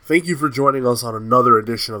Thank you for joining us on another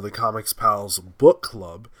edition of the Comics Pals Book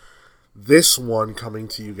Club. This one coming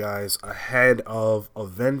to you guys ahead of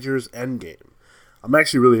Avengers Endgame. I'm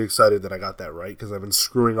actually really excited that I got that right because I've been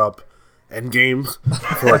screwing up Endgame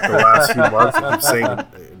for like the last few months. I keep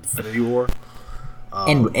saying Infinity War.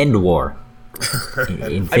 End War.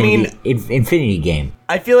 Infinity Game.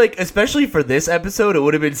 I feel like, especially for this episode, it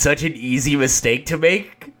would have been such an easy mistake to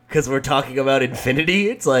make because we're talking about Infinity.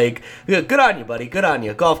 It's like, good on you, buddy. Good on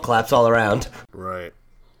you. Golf claps all around. Right.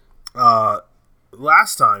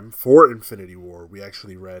 Last time, for Infinity War, we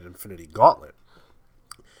actually read Infinity Gauntlet.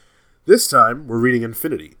 This time, we're reading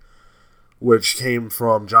Infinity, which came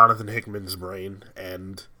from Jonathan Hickman's brain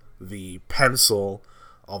and the pencil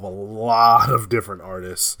of a lot of different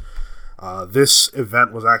artists. This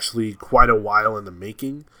event was actually quite a while in the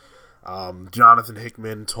making. Jonathan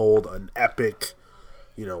Hickman told an epic,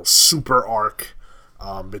 super arc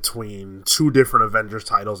between two different Avengers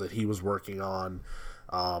titles that he was working on.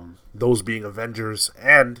 Those being Avengers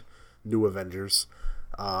and New Avengers.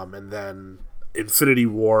 And then Infinity as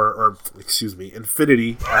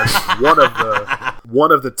one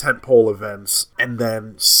of the tentpole events, and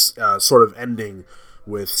then sort of ending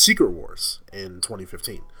with Secret Wars in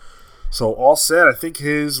 2015. So all said, I think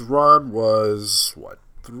his run was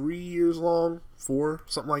 3 years long, 4,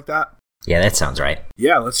 something like that. Yeah, that sounds right.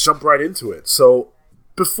 Yeah, let's jump right into it. So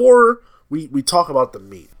before we talk about the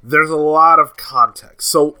meat, there's a lot of context.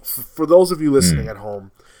 So for those of you listening at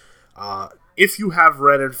home, if you have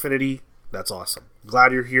read Infinity, that's awesome.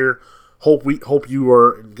 Glad you're here. Hope you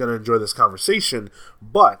are going to enjoy this conversation.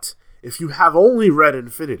 But if you have only read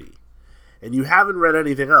Infinity and you haven't read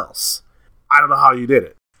anything else, I don't know how you did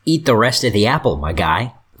it. Eat the rest of the apple, my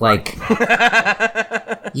guy. Like,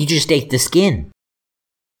 you just ate the skin.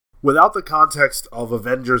 Without the context of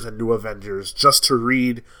Avengers and New Avengers, just to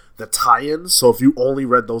read the tie-ins, so if you only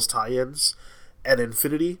read those tie-ins and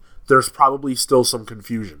Infinity, there's probably still some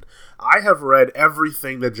confusion. I have read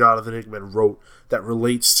everything that Jonathan Hickman wrote that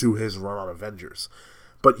relates to his run on Avengers,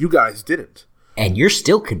 but you guys didn't. And you're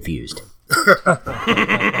still confused.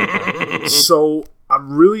 So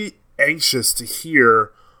I'm really anxious to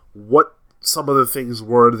hear what some of the things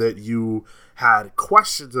were that you had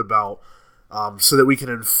questions about, so that we can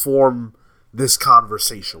inform this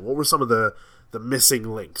conversation. What were some of the missing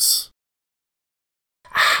links?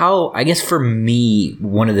 I guess for me,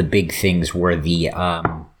 one of the big things were the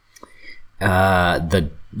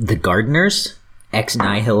gardeners, Ex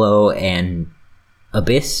Nihilo and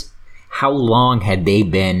Abyss. How long had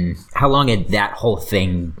that whole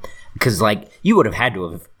thing? Because you would have had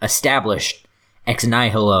to have established Ex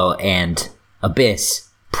Nihilo and Abyss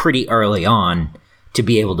pretty early on to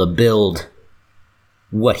be able to build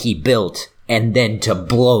what he built and then to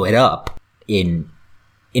blow it up in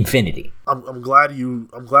Infinity. I'm glad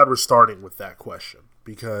we're starting with that question,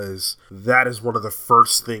 because that is one of the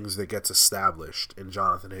first things that gets established in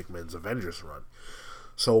Jonathan Hickman's Avengers run.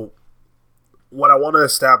 So what I want to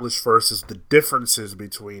establish first is the differences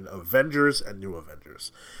between Avengers and New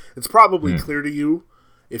Avengers. It's probably clear to you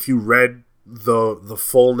if you read the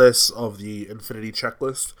fullness of the Infinity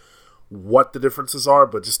checklist what the differences are,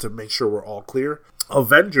 but just to make sure we're all clear,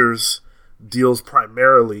 Avengers deals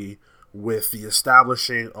primarily with the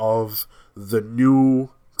establishing of the new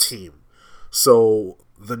team. So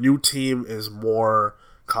the new team is more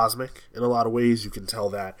cosmic in a lot of ways. You can tell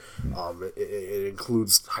that it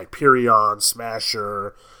includes Hyperion,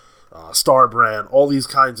 Smasher, Starbrand, all these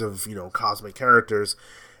kinds of cosmic characters,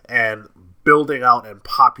 and building out and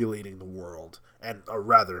populating the world, and or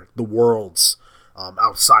rather the worlds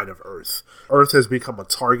outside of Earth. Earth has become a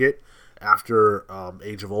target after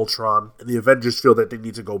Age of Ultron, and the Avengers feel that they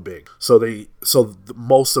need to go big. So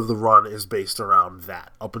most of the run is based around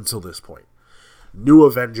that up until this point. New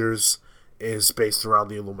Avengers is based around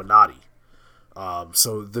the Illuminati.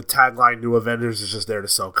 So the tagline New Avengers is just there to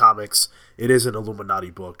sell comics. It is an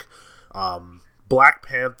Illuminati book. Black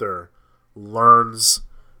Panther learns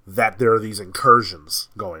that there are these incursions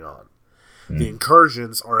going on. The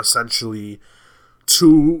incursions are essentially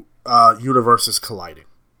two universes colliding,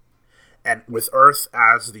 and with Earth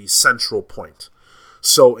as the central point.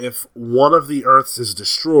 So if one of the Earths is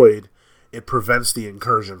destroyed, it prevents the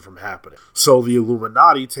incursion from happening. So the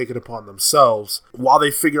Illuminati take it upon themselves, while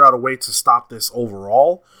they figure out a way to stop this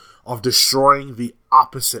overall, of destroying the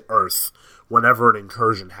opposite Earth whenever an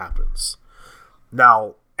incursion happens.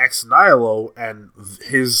 Now, Ex Nihilo and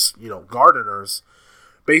his, gardeners,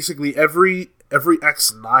 basically every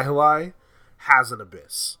Ex Nihili has an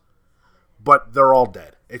Abyss. But they're all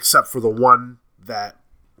dead, except for the one that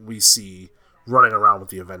we see running around with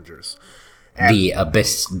the Avengers. The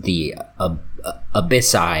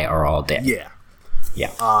Abyssi are all dead. Yeah.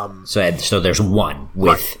 Yeah. So there's one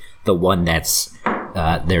with the one that's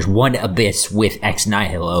there's one Abyss with Ex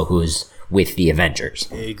Nihilo who's with the Avengers.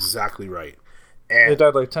 Exactly right. They And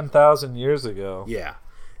died like 10,000 years ago. yeah.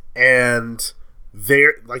 And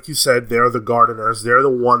they're, like you said, they're the gardeners. They're the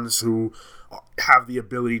ones who have the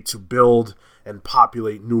ability to build and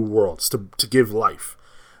populate new worlds, to give life.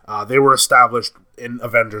 They were established in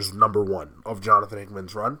Avengers #1 of Jonathan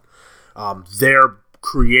Hickman's run. Their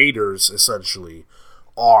creators, essentially,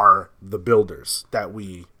 are the builders that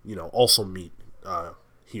we, also meet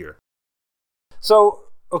here. So,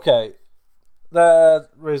 okay, that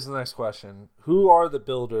raises the next question. Who are the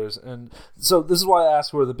builders? And so this is why I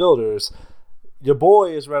asked who are the builders. Your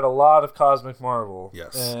boy has read a lot of Cosmic Marvel.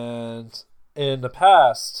 Yes. And in the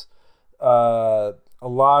past, a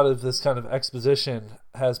lot of this kind of exposition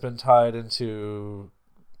has been tied into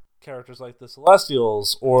characters like the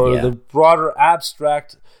Celestials or Yeah. the broader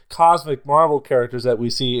abstract Cosmic Marvel characters that we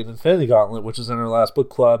see in Infinity Gauntlet, which is in our last book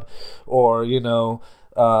club, or, the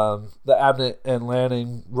Abnett and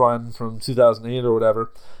Lanning run from 2008 or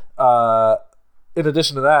whatever. In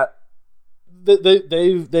addition to that,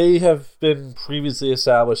 they have been previously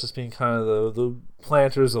established as being kind of the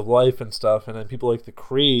planters of life and stuff, and then people like the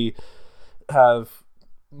Kree have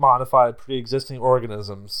modified pre-existing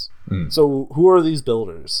organisms. So who are these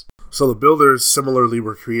builders? So the builders similarly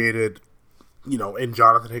were created, in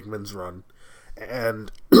Jonathan Hickman's run,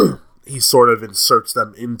 and he sort of inserts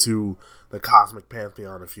them into the cosmic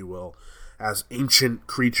pantheon, if you will, as ancient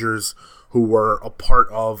creatures who were a part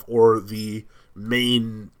of, or the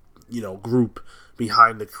main, group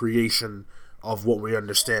behind the creation of what we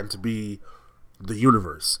understand to be the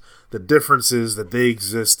universe. The difference is that they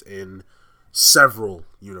exist in several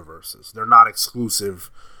universes. They're not exclusive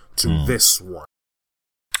to this one.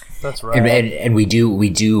 That's right. And we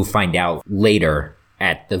do find out later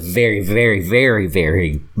at the very, very, very,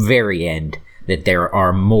 very, very end that there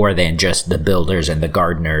are more than just the builders and the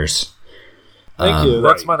gardeners. Thank you.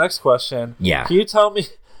 That's right. my next question. Yeah. Can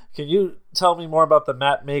you tell me more about the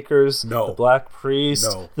Map Makers, No. the Black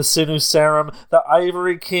Priest, No. the Sinu Sarum, the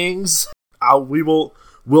Ivory Kings?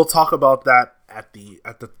 We'll talk about that at the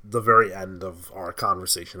very end of our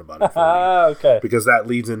conversation about Infinity, Okay. because that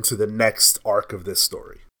leads into the next arc of this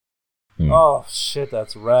story. Oh shit,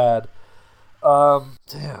 that's rad.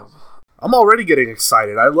 Damn. I'm already getting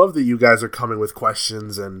excited. I love that you guys are coming with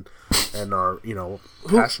questions and are,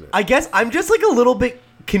 passionate. I guess I'm just like a little bit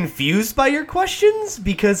confused by your questions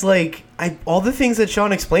because all the things that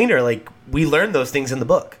Sean explained are we learned those things in the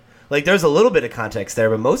book. There's a little bit of context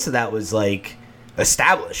there, but most of that was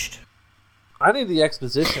established. I need the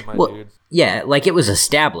exposition, my Well, dude. yeah, it was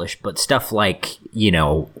established, but stuff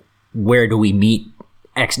where do we meet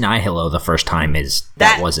Ex Nihilo the first time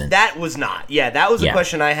that wasn't. That was not. Yeah, that was a Yeah.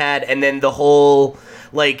 question I had, and then the whole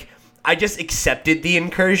I just accepted the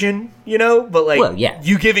incursion, but Well, yeah.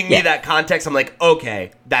 you giving me Yeah. that context, I'm like,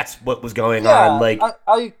 okay, that's what was going Yeah, on.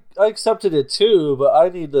 I accepted it too, but I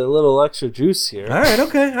need a little extra juice here. All right,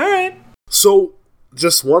 okay, all right. So,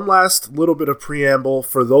 just one last little bit of preamble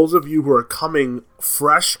for those of you who are coming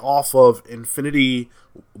fresh off of Infinity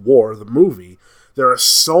War, the movie. There are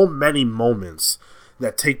so many moments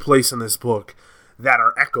that take place in this book that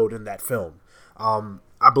are echoed in that film.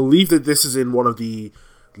 I believe that this is in one of the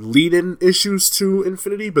lead-in issues to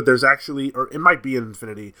Infinity, but there's actually, or it might be in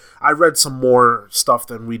Infinity. I read some more stuff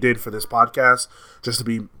than we did for this podcast, just to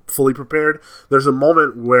be fully prepared. There's a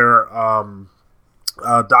moment where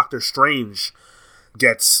Doctor Strange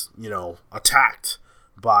gets, attacked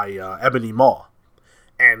by Ebony Maw,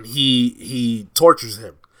 and he tortures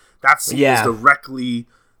him. That scene is directly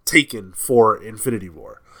taken for Infinity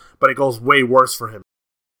War, but it goes way worse for him.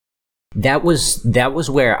 That was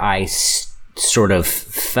where I sort of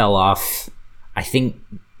fell off. I think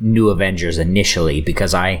New Avengers initially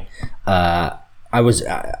because I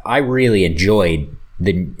really enjoyed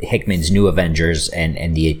the Hickman's New Avengers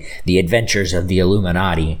and the adventures of the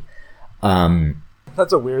Illuminati.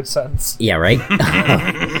 That's a weird sentence. Yeah, right.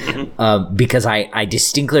 Because I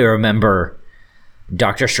distinctly remember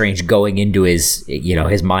Doctor Strange going into his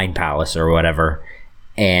mind palace or whatever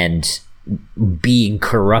and being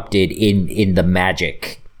corrupted in the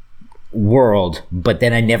magic world, but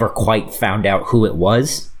then I never quite found out who it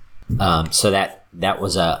was. So that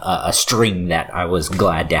was a string that I was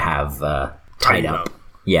glad to have tied up.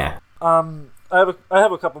 Yeah. I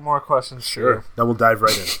have a couple more questions. Sure. Here. Then we'll dive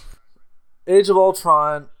right in. Age of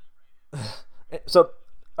Ultron. So,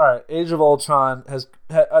 all right. Age of Ultron has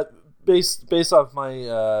based on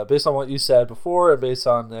what you said before, and based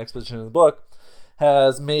on the exposition of the book,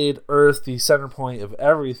 has made Earth the center point of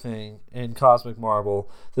everything in Cosmic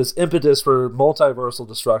Marvel, this impetus for multiversal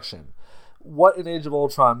destruction. What in Age of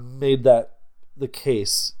Ultron made that the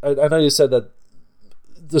case? I know you said that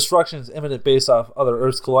destruction is imminent based off other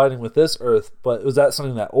Earths colliding with this Earth, but was that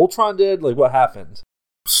something that Ultron did? Like, what happened?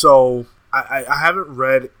 So, I haven't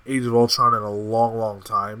read Age of Ultron in a long, long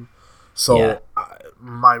time. So, Yeah.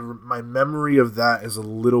 My memory of that is a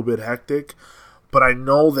little bit hectic. But I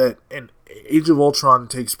know that Age of Ultron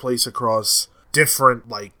takes place across different,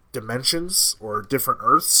 like, dimensions or different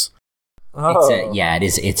Earths.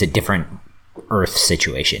 It's a different Earth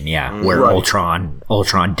situation, where Right.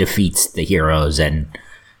 Ultron defeats the heroes and,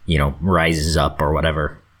 rises up or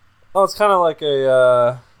whatever. Oh, it's kind of like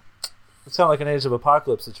an Age of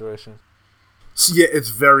Apocalypse situation. So, yeah, it's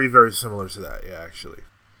very, very similar to that, yeah, actually.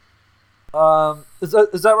 Is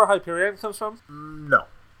that where Hyperion comes from? No.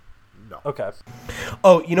 Okay.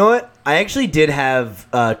 Oh, you know what? I actually did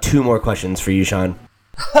have 2 more questions for you, Sean.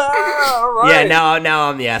 All right. Yeah, now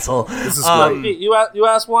I'm the asshole. This is Hey, great. you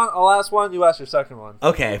ask one, I'll ask one, you ask your second one.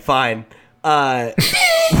 Okay, fine.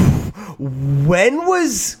 When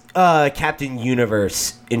was Captain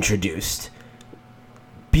Universe introduced?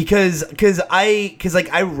 Because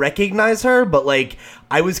I recognize her, but like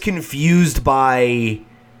I was confused by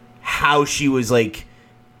how she was like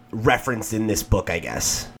referenced in this book, I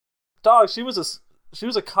guess. Dog, she was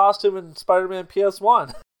a costume in Spider-Man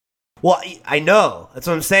PS1. Well, I know. That's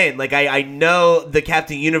what I'm saying. Like, I know the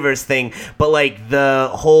Captain Universe thing, but, like, the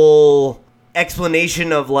whole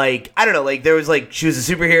explanation of, like, I don't know, like, there was, like, she was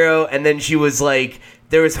a superhero, and then she was, like,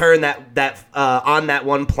 there was her in that on that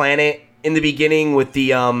one planet in the beginning with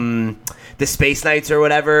the Space Knights or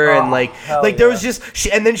whatever, and, like, there was just,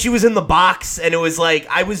 and then she was in the box, and it was, like,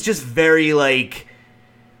 I was just very, like,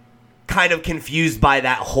 kind of confused by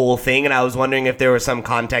that whole thing, and I was wondering if there was some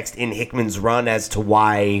context in Hickman's run as to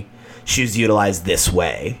why she was utilized this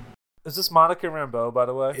way. Is this Monica Rambeau, by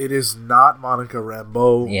the way? It is not Monica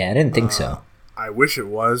Rambeau. Yeah, I didn't think so. I wish it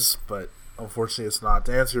was, but unfortunately it's not.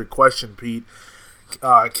 To answer your question, Pete,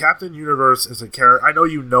 Captain Universe is a character. I know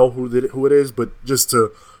you know who it is, but just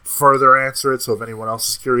to further answer it, so if anyone else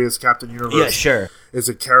is curious, Captain Universe is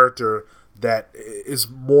a character that is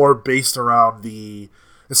more based around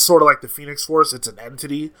it's sort of like the Phoenix Force. It's an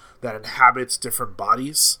entity that inhabits different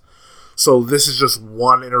bodies. So this is just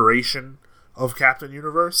one iteration of Captain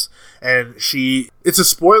Universe, and it's a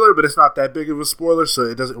spoiler, but it's not that big of a spoiler, so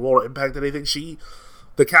it won't impact anything.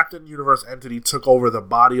 The Captain Universe entity took over the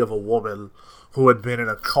body of a woman who had been in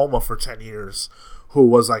a coma for 10 years, who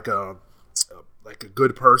was like a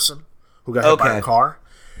good person who got hit by a car.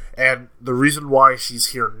 And the reason why she's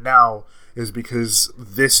here now is because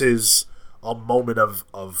this is a moment of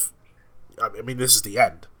I mean, this is the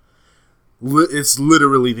end. It's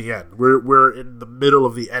literally the end. We're in the middle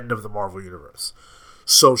of the end of the Marvel Universe.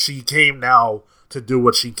 So she came now to do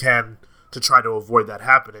what she can to try to avoid that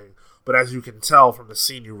happening. But as you can tell from the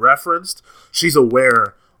scene you referenced, she's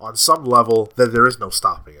aware on some level that there is no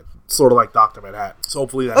stopping it. Sort of like Dr. Manhattan. So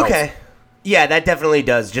hopefully that helps. Yeah, that definitely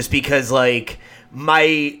does. Just because, like,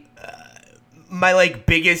 my like,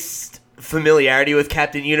 biggest familiarity with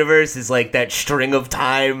Captain Universe is, like, that string of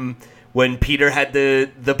time when Peter had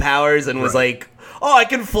the powers and was like, oh, I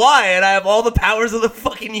can fly and I have all the powers of the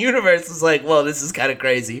fucking universe. It's like, well, this is kind of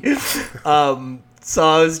crazy. So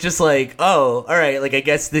I was just like, oh, all right, like, I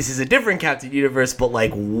guess this is a different Captain Universe, but,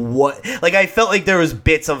 like, what? Like, I felt like there was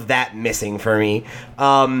bits of that missing for me.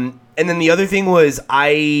 And then the other thing was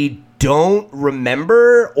I don't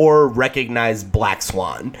remember or recognize Black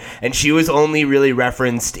Swan. And she was only really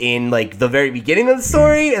referenced in, like, the very beginning of the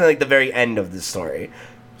story and, like, the very end of the story.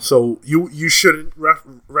 So you shouldn't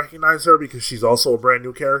recognize her because she's also a brand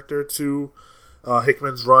new character to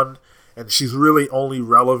Hickman's run, and she's really only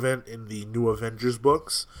relevant in the New Avengers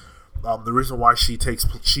books. The reason why she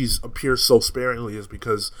appears so sparingly is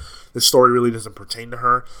because the story really doesn't pertain to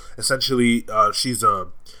her. Essentially, she's a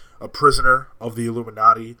prisoner of the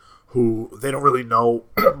Illuminati who they don't really know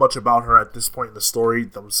much about her at this point in the story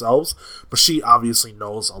themselves, but she obviously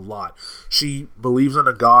knows a lot. She believes in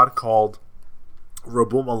a god called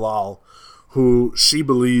Rabu Malal, who she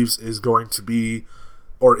believes is going to be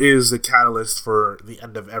or is the catalyst for the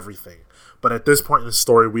end of everything. But at this point in the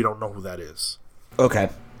story, we don't know who that is. Okay.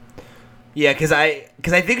 Yeah, because I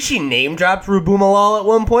think she name dropped Rabu Malal at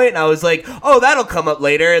one point, and I was like, oh, that'll come up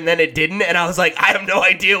later, and then it didn't, and I was like, I have no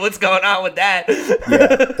idea what's going on with that.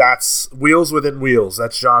 Yeah, that's Wheels Within Wheels.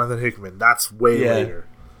 That's Jonathan Hickman. That's way later.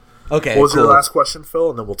 Okay, what was your last question,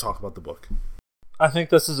 Phil? And then we'll talk about the book. I think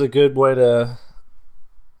this is a good way to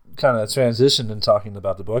kind of transition in talking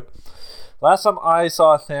about the book. Last time I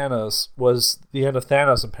saw Thanos was the end of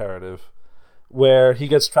Thanos Imperative, where he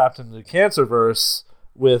gets trapped in the Cancerverse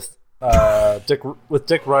with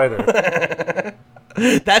Dick Ryder.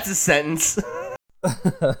 That's a sentence.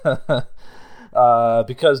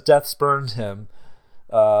 Because death spurned him.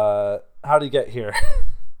 How did he get here?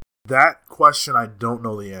 That question I don't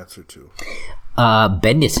know the answer to.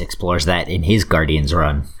 Bendis explores that in his Guardians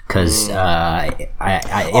run because I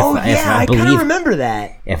kind of remember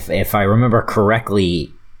that. If I remember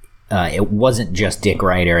correctly, it wasn't just Dick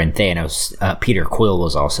Ryder and Thanos. Peter Quill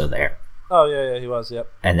was also there. Oh yeah, he was. Yep.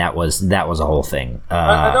 And that was a whole thing.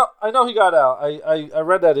 I know he got out. I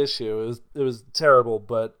read that issue. It was terrible,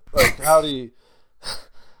 but like, how do you?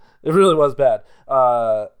 It really was bad.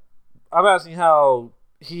 I'm asking how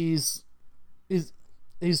he's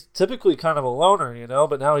typically kind of a loner, you know,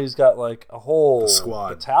 but now he's got like a whole squad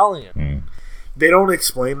battalion. They don't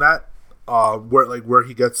explain that where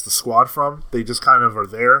he gets the squad from. They just kind of are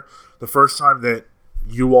there. The first time that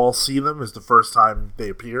you all see them is the first time they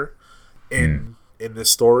appear in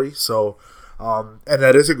this story. So, and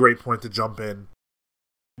that is a great point to jump in.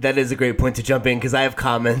 That is a great point to jump in because I have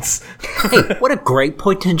comments. Hey, what a great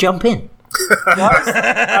point to jump in.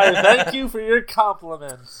 I thank you for your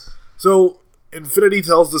compliments. So, Infinity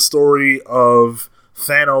tells the story of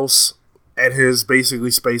Thanos and his basically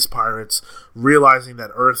space pirates realizing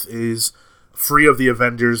that Earth is free of the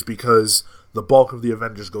Avengers because the bulk of the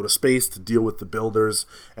Avengers go to space to deal with the Builders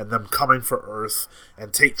and them coming for Earth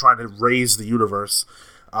and trying to raise the universe.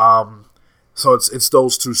 So it's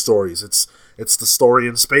those two stories. It's the story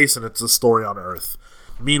in space and it's the story on Earth.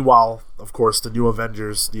 Meanwhile, of course, the new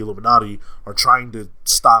Avengers, the Illuminati, are trying to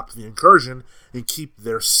stop the incursion and keep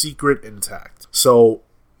their secret intact. So,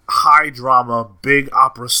 high drama, big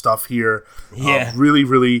opera stuff here. Yeah. Really,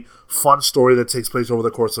 really fun story that takes place over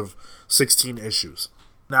the course of 16 issues.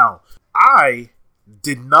 Now, I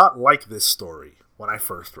did not like this story when I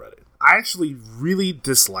first read it. I actually really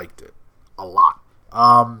disliked it a lot.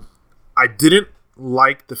 I didn't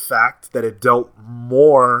like the fact that it dealt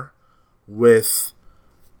more with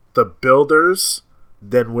the Builders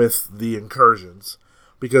than with the incursions,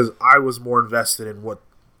 because I was more invested in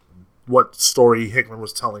what story Hickman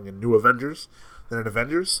was telling in New Avengers than in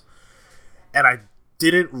Avengers, and I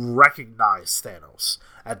didn't recognize Thanos.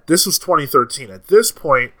 This was 2013. At this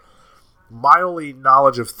point, my only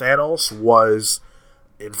knowledge of Thanos was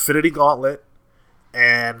Infinity Gauntlet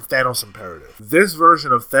and Thanos Imperative. This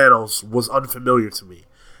version of Thanos was unfamiliar to me.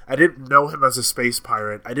 I didn't know him as a space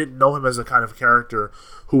pirate. I didn't know him as a kind of character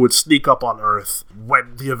who would sneak up on Earth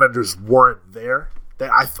when the Avengers weren't there.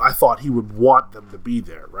 I thought he would want them to be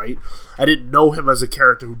there, right? I didn't know him as a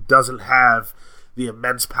character who doesn't have the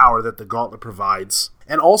immense power that the Gauntlet provides.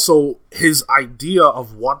 And also, his idea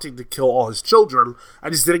of wanting to kill all his children, I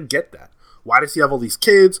just didn't get that. Why does he have all these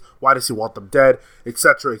kids? Why does he want them dead?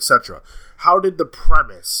 Etc., etc. How did the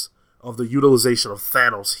premise of the utilization of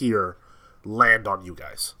Thanos here land on you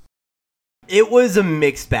guys? It was a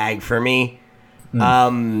mixed bag for me.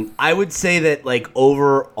 I would say that, like,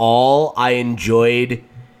 overall, I enjoyed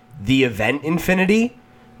the event Infinity,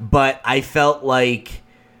 but I felt like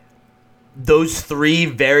those three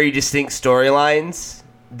very distinct storylines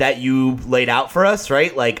that you laid out for us,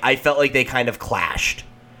 right? Like, I felt like they kind of clashed.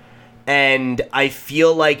 And I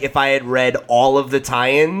feel like if I had read all of the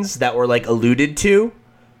tie-ins that were, like, alluded to,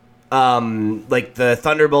 like the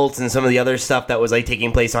Thunderbolts and some of the other stuff that was, like,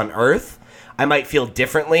 taking place on Earth, I might feel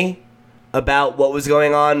differently about what was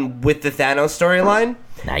going on with the Thanos storyline.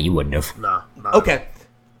 Nah, you wouldn't have. Nah.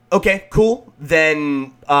 Okay, cool.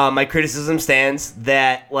 Then my criticism stands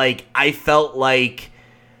that, like, I felt like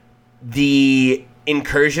the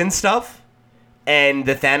incursion stuff and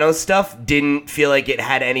the Thanos stuff didn't feel like it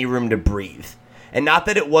had any room to breathe. And not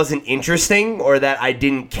that it wasn't interesting or that I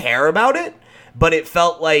didn't care about it, but it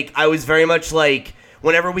felt like I was very much like,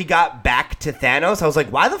 whenever we got back to Thanos, I was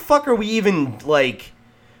like, why the fuck are we even, like,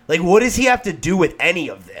 what does he have to do with any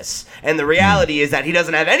of this? And the reality is that he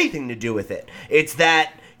doesn't have anything to do with it. It's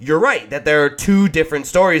that, you're right, that there are two different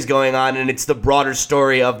stories going on, and it's the broader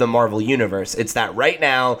story of the Marvel Universe. It's that right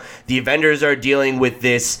now, the Avengers are dealing with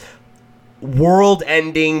this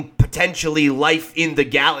world-ending, potentially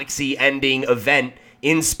life-in-the-galaxy-ending event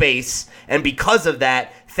in space, and because of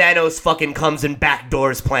that, Thanos fucking comes and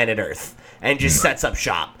backdoors planet Earth and just sets up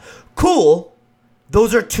shop. Cool.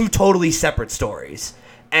 Those are two totally separate stories.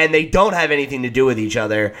 And they don't have anything to do with each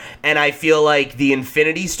other. And I feel like the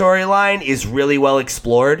Infinity storyline is really well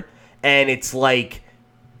explored. And it's, like,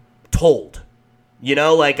 told. You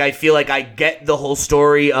know? Like, I feel like I get the whole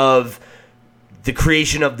story of the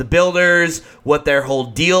creation of the Builders, what their whole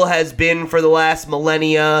deal has been for the last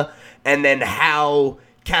millennia, and then how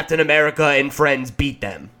Captain America and friends beat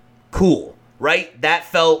them. Cool, right? That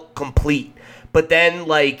felt complete. But then,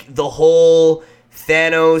 like, the whole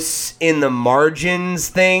Thanos in the margins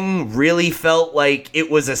thing really felt like it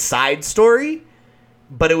was a side story,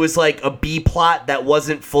 but it was like a B plot that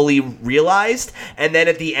wasn't fully realized. And then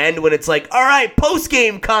at the end, when it's like, all right,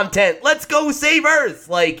 post-game content, let's go save Earth,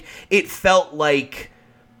 like, it felt like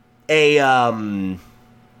a,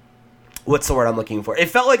 what's the word I'm looking for? It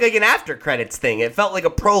felt like an after credits thing. It felt like a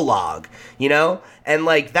prologue, you know? And,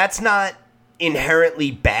 like, that's not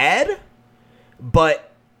inherently bad,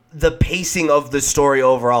 but the pacing of the story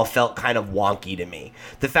overall felt kind of wonky to me.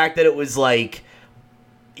 The fact that it was like,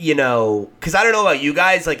 you know, because I don't know about you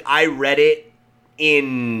guys, like, I read it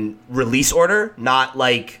in release order, not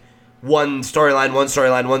like one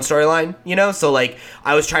storyline, you know? So, like,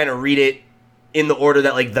 I was trying to read it in the order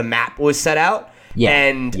that, like, the map was set out. Yeah,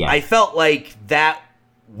 and yeah. I felt like that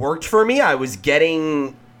worked for me. I was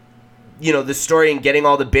getting, you know, the story and getting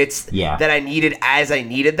all the bits that I needed as I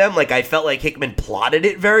needed them. Like, I felt like Hickman plotted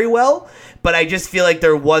it very well, but I just feel like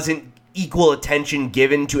there wasn't equal attention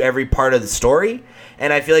given to every part of the story.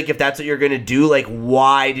 And I feel like if that's what you're going to do, like,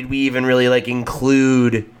 why did we even really, like,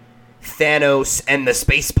 include Thanos and the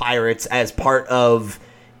space pirates as part of,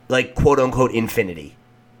 like, quote-unquote infinity?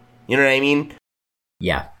 You know what I mean?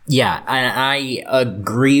 Yeah. Yeah, I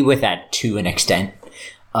agree with that to an extent.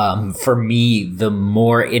 For me, the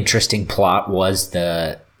more interesting plot was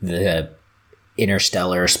the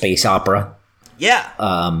interstellar space opera. Yeah.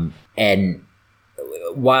 And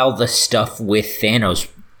while the stuff with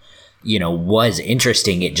Thanos, you know, was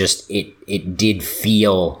interesting, it just it did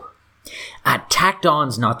feel tacked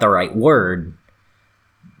on's not the right word,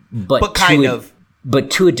 but kind of.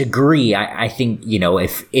 But to a degree, I think, you know,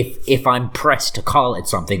 if I'm pressed to call it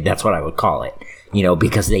something, that's what I would call it. You know,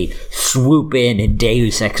 because they swoop in and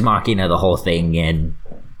Deus Ex Machina the whole thing and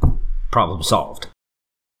problem solved.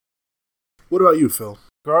 What about you, Phil?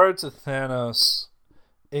 Regard to Thanos,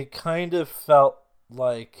 it kind of felt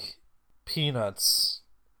like peanuts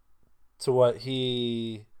to what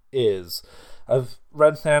he is. I've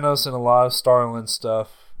read Thanos in a lot of Starlin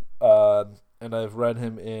stuff, and I've read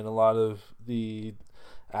him in a lot of the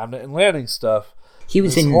Abnett and Lanning stuff. He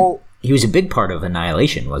was he was a big part of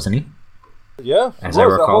Annihilation, wasn't he? Yeah, as I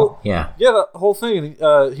recall. Yeah, the whole thing.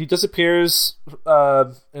 He disappears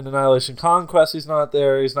in Annihilation Conquest. He's not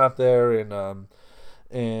there. He's not there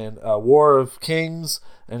in War of Kings,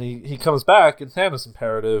 and he comes back in Thanos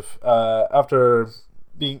Imperative after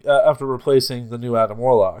replacing the new Adam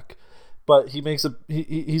Warlock. But he makes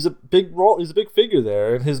he's a big role. He's a big figure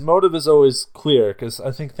there, and his motive is always clear. Because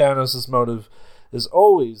I think Thanos' motive is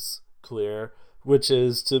always clear, which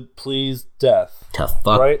is to please death. To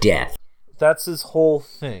fuck death. That's his whole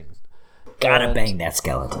thing. Gotta bang that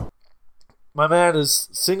skeleton. My man is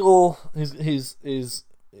single. He's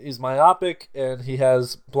myopic, and he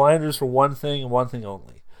has blinders for one thing and one thing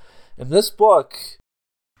only. In this book,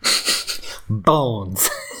 bones.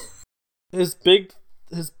 His big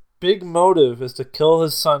motive is to kill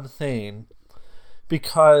his son Thane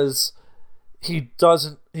because he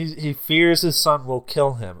fears his son will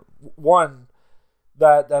kill him. One,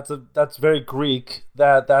 that's very Greek.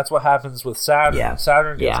 That's what happens with Saturn. Yeah.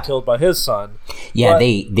 Saturn gets killed by his son. Yeah,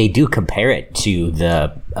 they do compare it to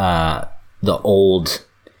the old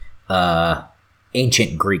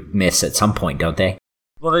ancient Greek myths at some point, don't they?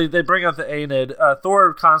 Well, they bring up the Aeneid.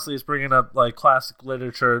 Thor constantly is bringing up like classic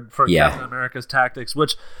literature for Captain America's tactics,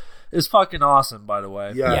 which is fucking awesome, by the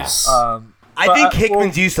way. Yes. I think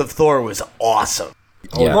Hickman's use of Thor was awesome.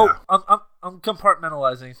 Yeah. Well, I'm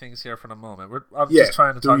compartmentalizing things here for the moment. I'm just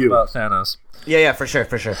trying to talk about Thanos. Yeah, for sure.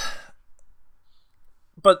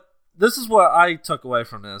 But this is what I took away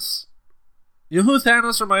from this. You know who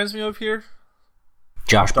Thanos reminds me of here?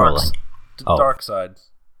 Josh Brolin. Darkseid.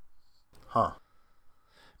 Huh.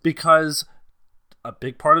 Because a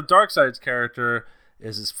big part of Darkseid's character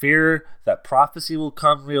is his fear that prophecy will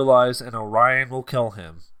come realized and Orion will kill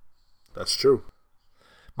him. That's true.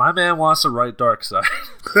 My man wants to write Darkseid.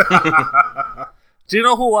 Do you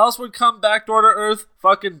know who else would come backdoor to Earth?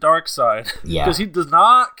 Fucking Darkseid. Yeah. Because he does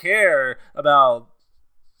not care about...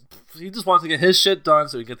 He just wants to get his shit done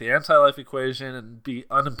so he can get the anti-life equation and be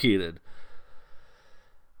unimpeded.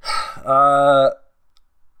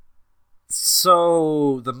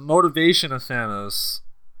 So, the motivation of Thanos,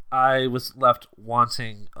 I was left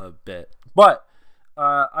wanting a bit. But,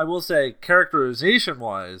 I will say,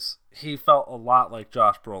 characterization-wise, he felt a lot like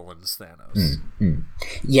Josh Brolin's Thanos. Mm-hmm.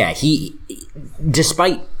 Yeah, he,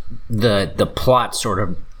 despite the plot sort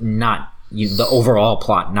of not, the overall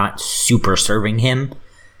plot not super serving him,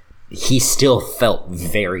 he still felt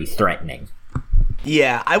very threatening.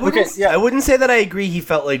 Yeah, I wouldn't say that I agree he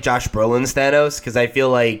felt like Josh Brolin's Thanos, because I feel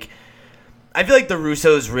like the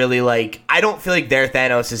Russos really, like, I don't feel like their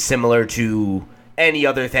Thanos is similar to any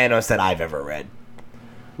other Thanos that I've ever read.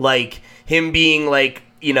 Like, him being, like,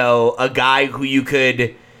 you know, a guy who you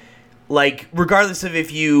could, like, regardless of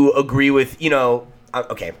if you agree with, you know,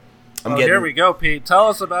 okay. Here we go, Pete. Tell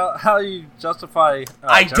us about how you justify.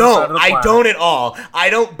 I don't at all. I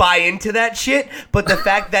don't buy into that shit. But the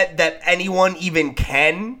fact that anyone even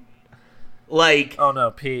can, like, oh no,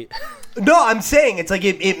 Pete. No, I'm saying it's like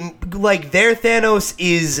it like their Thanos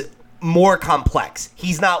is more complex.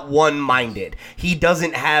 He's not one-minded. He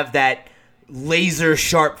doesn't have that laser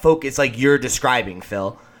sharp focus like you're describing,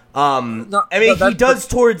 Phil. He does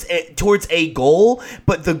towards a goal,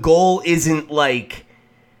 but the goal isn't like.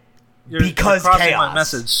 You're crossing chaos. My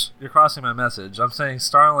message. You're crossing my message. I'm saying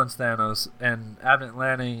Starlin's Thanos and Abnett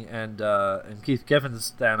Lanning and Keith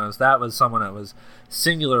Giffen's Thanos, that was someone that was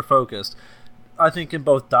singular focused. I think in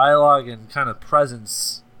both dialogue and kind of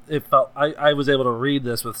presence, it felt I was able to read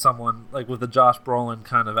this with someone like with the Josh Brolin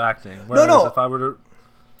kind of acting. Whereas if I were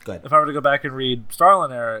to go back and read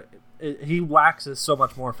Starlin era, he waxes so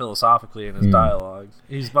much more philosophically in his dialogue.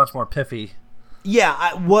 He's much more piffy.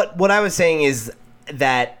 Yeah, what I was saying is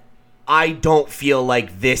that I don't feel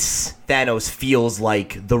like this Thanos feels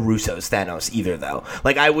like the Russos Thanos either, though.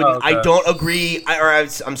 Like, I wouldn't. Okay. I don't agree.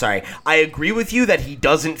 I'm sorry. I agree with you that he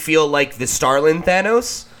doesn't feel like the Starlin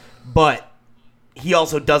Thanos, but he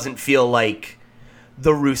also doesn't feel like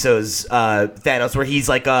the Russos Thanos, where he's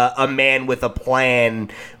like a man with a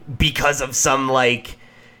plan because of some, like,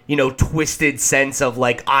 you know, twisted sense of,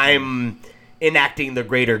 like, I'm enacting the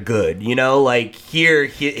greater good. You know, like, here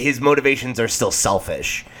his motivations are still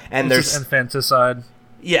selfish. And there's infanticide.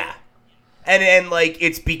 Yeah. And like,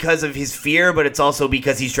 it's because of his fear, but it's also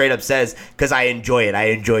because he straight up says, because I enjoy it. I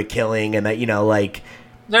enjoy killing, and that, you know, like...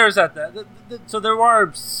 There's that. So there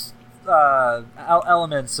are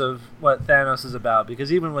elements of what Thanos is about,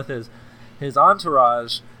 because even with his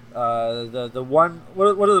entourage, the one...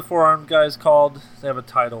 What are the four-armed guys called? They have a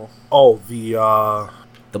title. Oh, the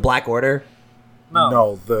Black Order?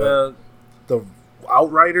 No, the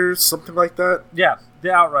Outriders, something like that? Yeah.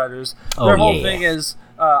 The Outriders. Their whole thing is,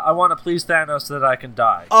 I want to please Thanos so that I can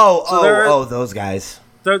die. Those guys.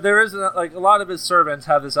 There is, like, a lot of his servants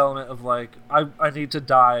have this element of, like, I need to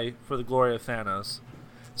die for the glory of Thanos.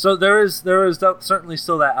 So there is certainly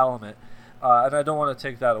still that element, and I don't want to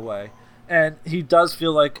take that away. And he does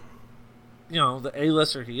feel like, you know, the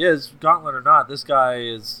A-lister he is, Gauntlet or not, this guy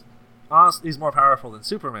is, honestly, he's more powerful than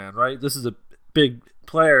Superman, right? This is a big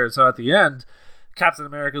player, so at the end... Captain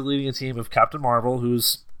America leading a team of Captain Marvel,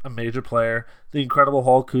 who's a major player, the Incredible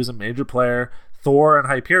Hulk, who's a major player, Thor and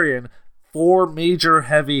Hyperion, 4 major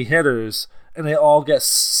heavy hitters, and they all get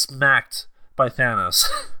smacked by Thanos.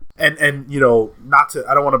 And you know,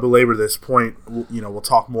 I don't want to belabor this point. You know, we'll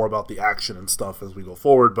talk more about the action and stuff as we go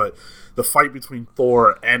forward, but the fight between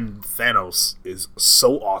Thor and Thanos is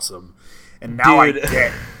so awesome. And now I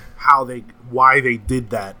get why they did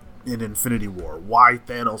that in Infinity War. Why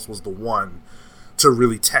Thanos was the one to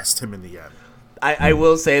really test him in the end. I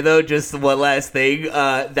will say, though, just one last thing,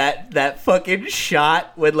 that fucking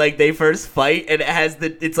shot when, like, they first fight, and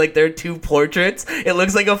it's like their 2 portraits. It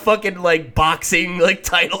looks like a fucking, like, boxing, like,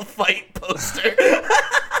 title fight poster.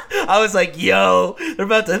 I was like, yo, they're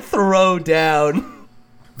about to throw down.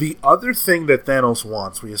 The other thing that Thanos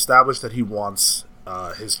wants, we established that he wants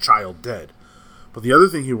his child dead, but the other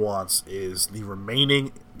thing he wants is the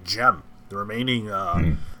remaining gem, the remaining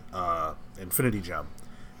Infinity Gem,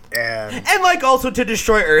 and like also to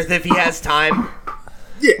destroy Earth if he has time.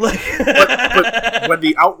 Yeah, but when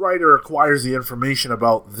the Outrider acquires the information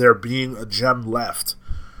about there being a gem left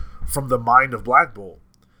from the mind of Black Bolt,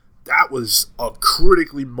 that was a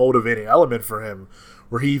critically motivating element for him,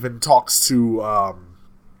 where he even talks to oh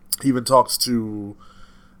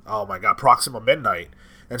my god, Proxima Midnight,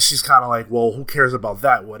 and she's kind of like, well, who cares about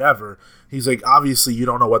that? Whatever. He's like, obviously you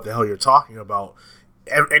don't know what the hell you're talking about.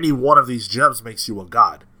 Any one of these gems makes you a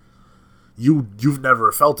god. You've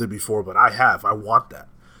never felt it before, but I have. I want that.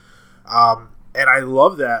 And I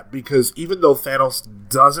love that, because even though Thanos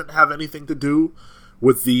doesn't have anything to do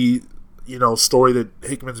with the, you know, story that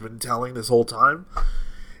Hickman's been telling this whole time,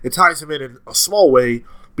 it ties him in a small way,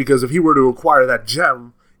 because if he were to acquire that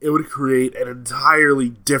gem, it would create an entirely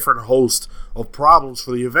different host of problems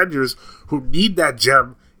for the Avengers, who need that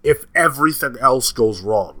gem if everything else goes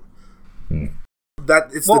wrong.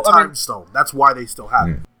 That it's the time stone. That's why they still have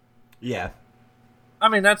it. Yeah. I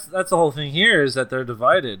mean, that's the whole thing here, is that they're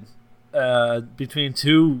divided. between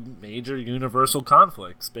two major universal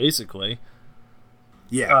conflicts, basically.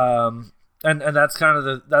 Yeah. And that's kind of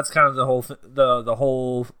the whole the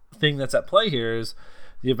whole thing that's at play here is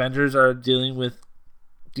the Avengers are dealing with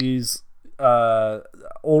these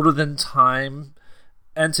older than time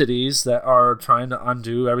entities that are trying to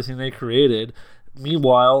undo everything they created.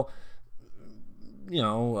 Meanwhile,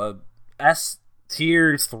 a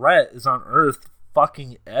S-tier threat is on Earth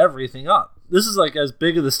fucking everything up. This is like as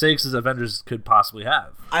big of the stakes as Avengers could possibly have.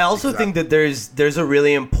 I also think that there's a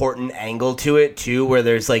really important angle to it too, where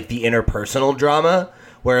there's like the interpersonal drama,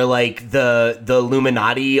 where like the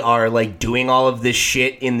Illuminati are like doing all of this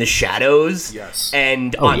shit in the shadows. Yes.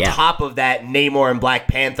 And on top of that, Namor and Black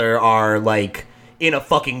Panther are like in a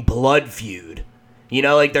fucking blood feud.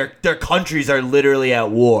 Like their countries are literally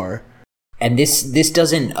at war. And this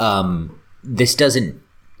doesn't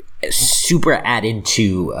super add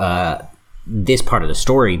into this part of the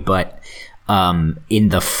story, but in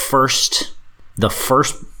the first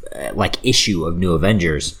like issue of New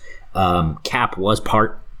Avengers, Cap was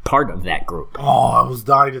part of that group. Oh, I was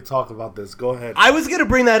dying to talk about this. Go ahead. I was gonna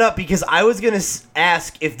bring that up because I was gonna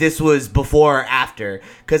ask if this was before or after,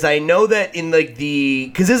 because I know that in like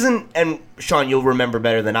and Sean, you'll remember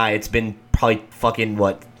better than I. It's been probably fucking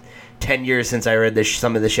 10 years since I read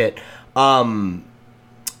some of the shit.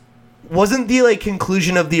 Wasn't the like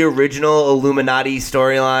conclusion of the original Illuminati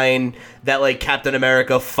storyline that like Captain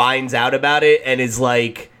America finds out about it and is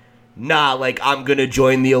like, nah, like I'm gonna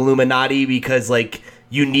join the Illuminati because like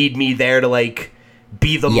you need me there to like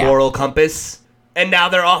be the moral compass? And now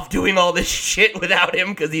they're off doing all this shit without him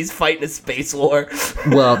because he's fighting a space war.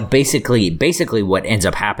 Well, basically what ends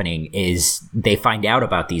up happening is they find out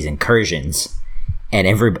about these incursions, and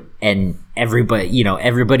everybody,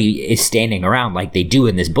 everybody is standing around like they do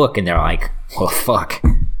in this book, and they're like, well, fuck,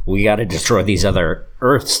 we got to destroy these other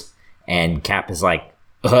Earths. And Cap is like,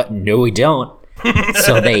 no, we don't.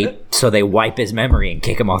 so they wipe his memory and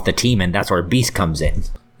kick him off the team, and that's where Beast comes in.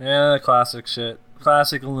 Yeah, classic shit.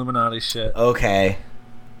 Classic Illuminati shit. Okay.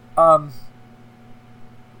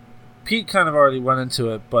 Pete kind of already went into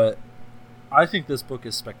it, but I think this book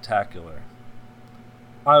is spectacular.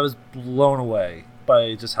 I was blown away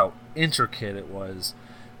by just how intricate it was.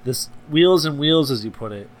 This wheels and wheels, as you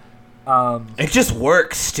put it. It just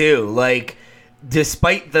works too. Like,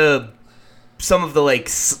 despite some of the like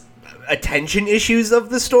attention issues of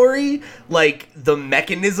the story, like the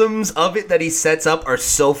mechanisms of it that he sets up are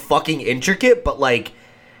so fucking intricate, but like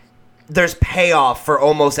there's payoff for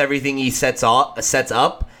almost everything he sets up,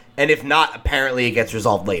 and if not, apparently it gets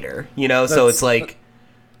resolved later, so it's like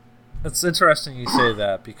it's interesting you say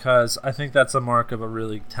that, because I think that's a mark of a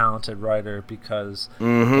really talented writer, because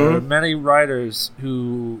there are many writers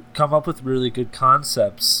who come up with really good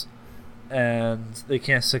concepts and they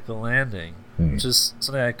can't stick the landing. Which is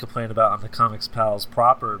something I complain about on the Comics Pals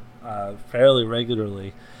proper fairly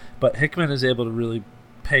regularly. But Hickman is able to really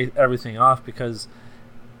pay everything off, because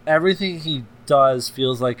everything he does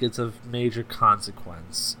feels like it's of major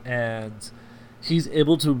consequence. And he's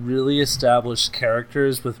able to really establish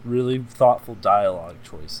characters with really thoughtful dialogue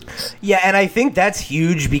choices. Yeah, and I think that's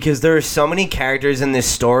huge, because there are so many characters in this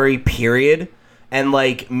story, period. And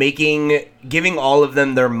like giving all of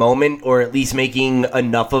them their moment, or at least making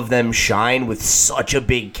enough of them shine with such a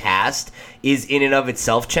big cast, is in and of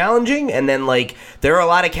itself challenging. And then like there are a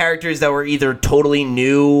lot of characters that were either totally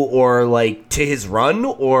new or like to his run,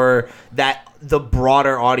 or that the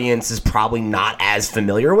broader audience is probably not as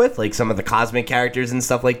familiar with, like some of the cosmic characters and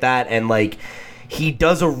stuff like that. And like he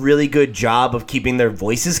does a really good job of keeping their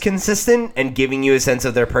voices consistent and giving you a sense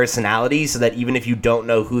of their personality, so that even if you don't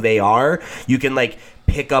know who they are, you can like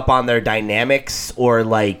pick up on their dynamics or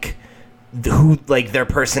like their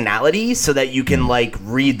personality, so that you can like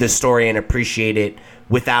read the story and appreciate it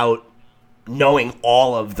without knowing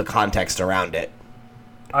all of the context around it.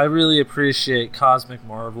 I really appreciate Cosmic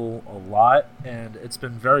Marvel a lot, and it's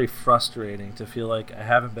been very frustrating to feel like I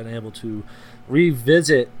haven't been able to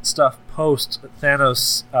revisit stuff post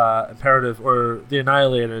Thanos Imperative, or the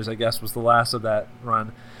Annihilators, I guess, was the last of that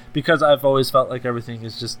run, because I've always felt like everything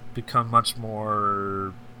has just become much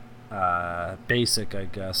more basic, I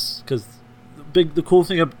guess. Because the cool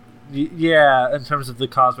thing in terms of the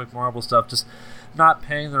Cosmic Marvel stuff, just not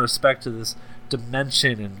paying the respect to this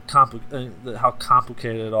dimension and how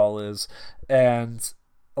complicated it all is. And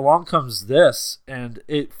along comes this, and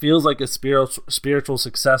it feels like a spiritual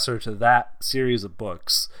successor to that series of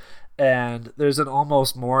books. And there's an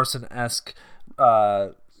almost Morrison-esque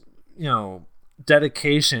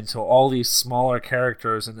dedication to all these smaller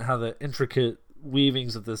characters, and how the intricate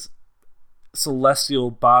weavings of this celestial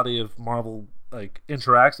body of Marvel like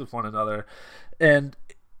interacts with one another, and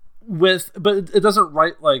but it doesn't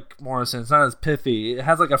write like Morrison. It's not as pithy. It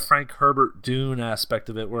has like a Frank Herbert Dune aspect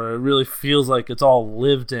of it, where it really feels like it's all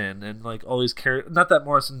lived in, and like all these characters. Not that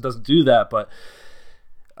Morrison doesn't do that, but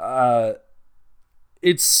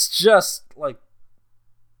it's just like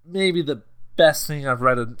maybe the best thing I've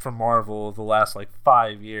read from Marvel the last like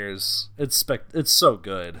 5 years. It's so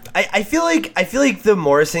good. I feel like the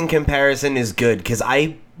Morrison comparison is good because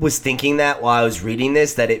I was thinking that while I was reading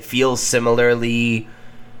this, that it feels similarly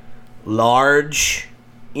large,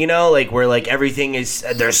 you know, like where like everything is,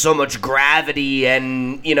 there's so much gravity,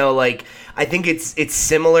 and you know, like I think it's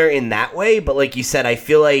similar in that way, but like you said, I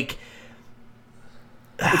feel like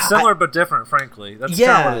it's similar but different, frankly. That's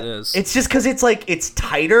kind of what it is. It's just because it's like it's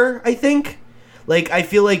tighter, I think. Like I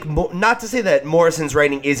feel like, not to say that Morrison's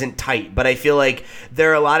writing isn't tight, but I feel like there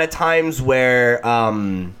are a lot of times where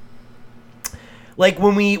like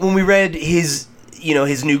when we read his, you know,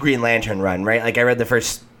 his new Green Lantern run, right? Like I read the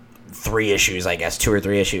first 3 issues, I guess 2 or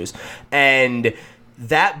 3 issues, and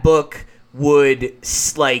that book would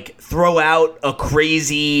like throw out a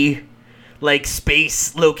crazy like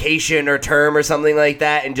space location or term or something like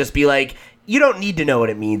that and just be like, you don't need to know what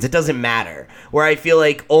it means, it doesn't matter. Where I feel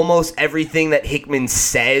like almost everything that Hickman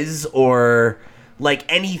says, or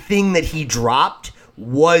like anything that he dropped,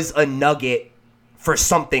 was a nugget for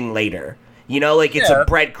something later. You know, like it's a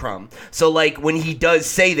breadcrumb. So like when he does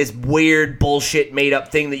say this weird bullshit made up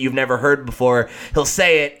thing that you've never heard before, he'll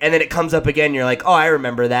say it and then it comes up again. You're like, oh, I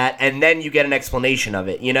remember that. And then you get an explanation of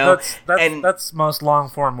it, you know? That's most long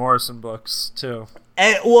form Morrison books too.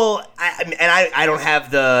 And well, I don't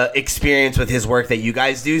have the experience with his work that you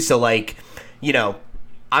guys do. So like, you know,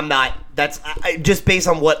 I'm not, just based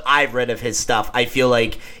on what I've read of his stuff, I feel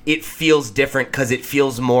like it feels different because it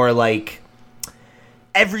feels more like,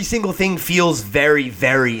 every single thing feels very,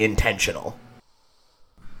 very intentional.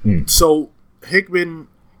 So Hickman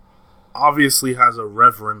obviously has a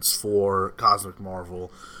reverence for Cosmic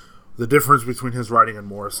Marvel. The difference between his writing and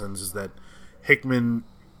Morrison's is that Hickman,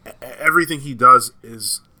 everything he does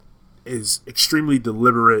is extremely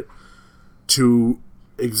deliberate to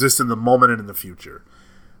exist in the moment and in the future.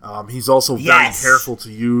 He's also very careful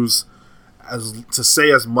to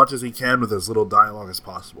say as much as he can with as little dialogue as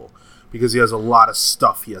possible, because he has a lot of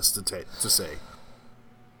stuff he has to say.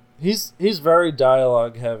 He's very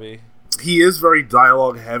dialogue heavy. He is very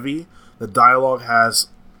dialogue heavy. The dialogue has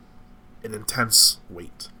an intense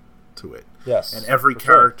weight to it. Yes. And every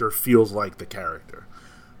character feels like the character.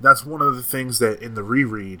 That's one of the things that in the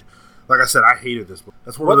reread, like I said, I hated this book.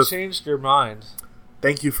 That's what changed your mind?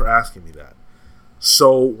 Thank you for asking me that.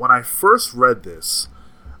 So when I first read this,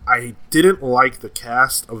 I didn't like the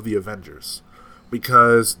cast of the Avengers,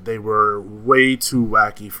 because they were way too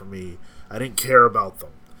wacky for me. I didn't care about them.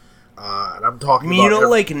 And I'm talking about... You don't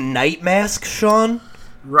like Night Mask, Sean?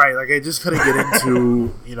 Right, like I just couldn't get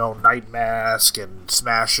into, you know, Night Mask and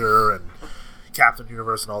Smasher and Captain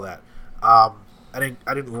Universe and all that. I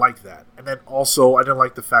didn't like that. And then also, I didn't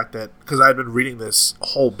like the fact that, because I had been reading this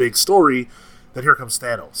whole big story, that here comes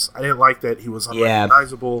Thanos. I didn't like that he was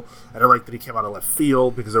unrecognizable. I didn't like that he came out of left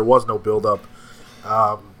field, because there was no build-up.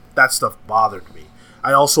 That stuff bothered me.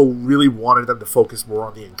 I also really wanted them to focus more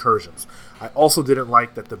on the incursions. I also didn't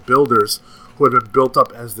like that the builders, who had been built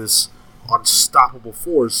up as this unstoppable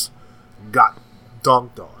force, got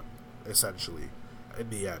dunked on, essentially, in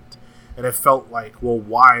the end. And it felt like, well,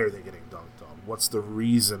 why are they getting dunked on? What's the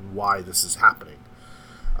reason why this is happening?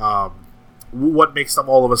 What makes them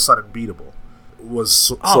all of a sudden beatable? Was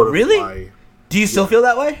sort of really? Do you still feel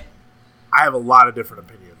that way? I have a lot of different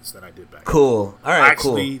opinions than I did back then. Cool. All right, I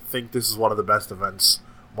actually think this is one of the best events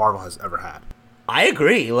Marvel has ever had. I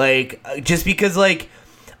agree. Like, just because, like,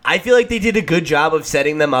 I feel like they did a good job of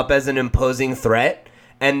setting them up as an imposing threat.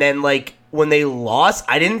 And then, like, when they lost,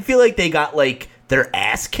 I didn't feel like they got, like, their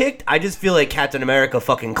ass kicked. I just feel like Captain America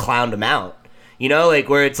fucking clowned them out. You know, like,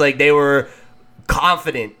 where it's like they were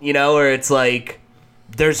confident, you know, where it's like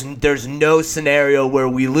there's no scenario where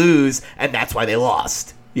we lose, and that's why they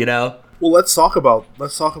lost, you know? Well, let's talk about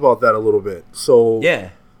that a little bit. So, yeah,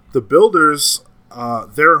 the builders,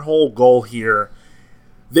 their whole goal here,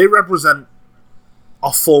 they represent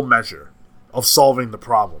a full measure of solving the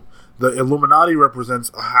problem. The Illuminati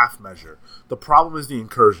represents a half measure. The problem is the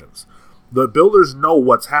incursions. The builders know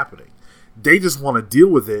what's happening. They just want to deal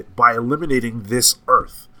with it by eliminating this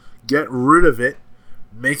Earth. Get rid of it,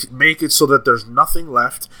 make it so that there's nothing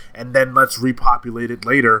left, and then let's repopulate it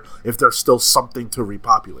later if there's still something to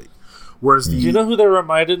repopulate. Whereas do you know who they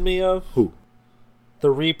reminded me of? Who?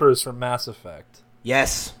 The Reapers from Mass Effect.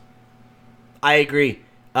 Yes, I agree.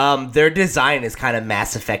 Their design is kind of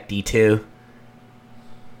Mass Effect-y too.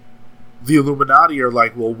 the Illuminati are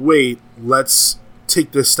like, well, wait, let's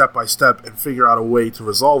take this step by step and figure out a way to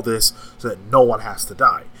resolve this so that no one has to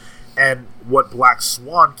die. And what Black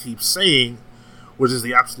Swan keeps saying, which is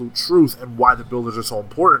the absolute truth and why the Builders are so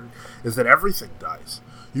important, is that everything dies.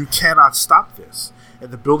 You cannot stop this.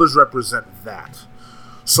 And the Builders represent that.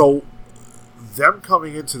 So them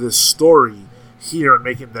coming into this story here and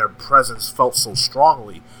making their presence felt so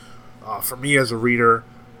strongly, for me as a reader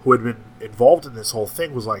who had been involved in this whole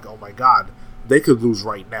thing, was like, oh my god, they could lose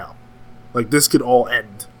right now. Like, this could all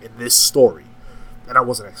end in this story. And I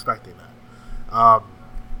wasn't expecting that.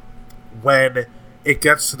 When it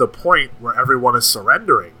gets to the point where everyone is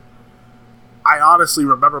surrendering, I honestly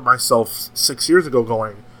remember myself 6 years ago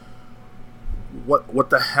going, what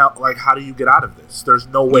the hell? Like, how do you get out of this? There's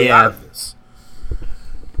no way out of this.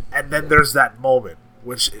 And then there's that moment,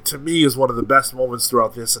 which to me is one of the best moments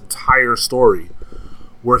throughout this entire story,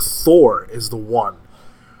 where Thor is the one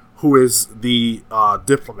who is the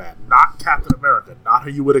diplomat, not Captain America, not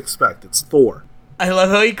who you would expect. It's Thor. I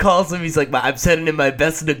love how he calls him. He's like, I'm sending in my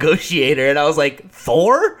best negotiator. And I was like,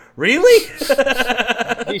 Thor? Really?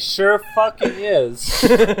 He sure fucking is.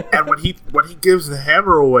 And when he gives the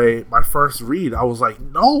hammer away, my first read, I was like,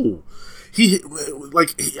 no.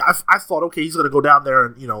 I thought, okay, he's going to go down there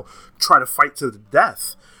and, try to fight to the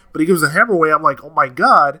death. But he gives the hammer away. I'm like, oh my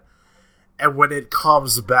god. And when it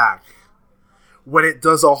comes back, when it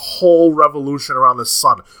does a whole revolution around the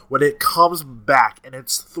sun, when it comes back and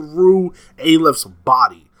it's through Alepht's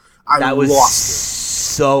body, that was lost it.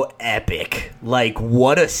 So epic. Like,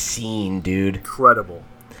 what a scene, dude. Incredible.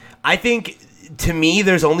 I think, to me,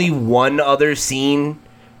 there's only one other scene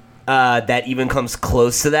that even comes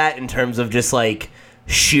close to that in terms of just, like,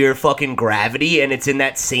 sheer fucking gravity, and it's in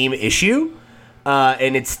that same issue.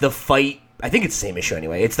 And it's the fight, I think it's the same issue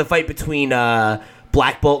anyway. It's the fight between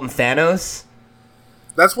Black Bolt and Thanos.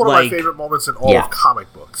 That's one of my favorite moments in all of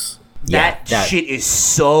comic books. That shit is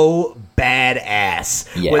so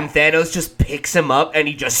badass. Yeah. When Thanos just picks him up and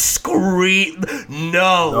he just screams,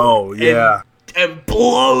 no. And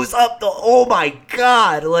blows up oh my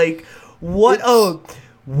god. Like, what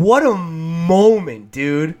a moment,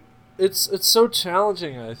 dude. It's so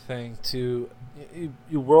challenging, I think, to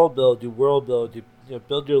you world build, you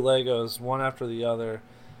build your Legos one after the other,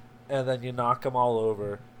 and then you knock them all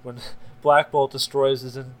over. When Black Bolt destroys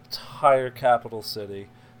his entire capital city,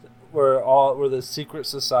 where the secret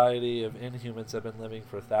society of Inhumans have been living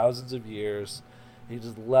for thousands of years, he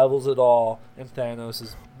just levels it all, and Thanos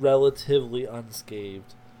is relatively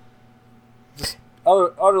unscathed. Just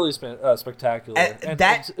utterly spectacular.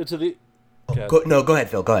 Go ahead,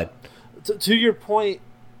 Phil. Go ahead. To your point,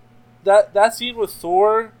 that scene with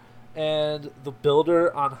Thor and the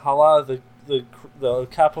Builder on Hala, the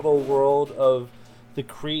capital world of the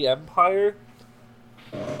Kree Empire,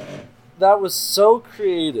 that was so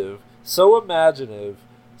creative, so imaginative,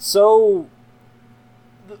 so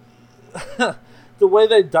the way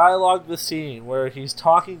they dialogued the scene where he's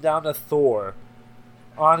talking down to Thor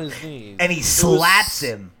on his knees and he slaps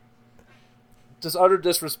him. Just utter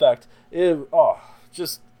disrespect.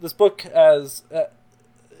 This book has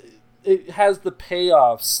it has the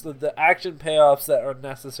payoffs, the action payoffs that are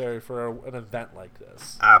necessary for an event like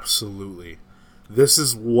this. Absolutely. This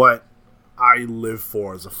is what I live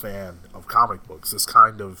for as a fan of comic books. This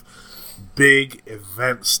kind of big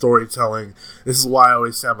event storytelling. This is why I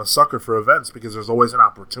always say I'm a sucker for events, because there's always an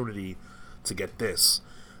opportunity to get this.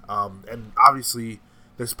 And obviously,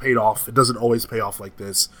 this paid off. It doesn't always pay off like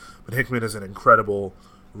this, but Hickman is an incredible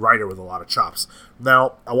writer with a lot of chops.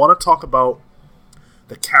 Now, I want to talk about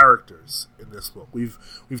the characters in this book. We've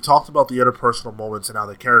talked about the interpersonal moments and how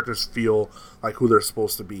the characters feel like who they're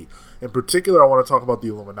supposed to be. In particular, I want to talk about the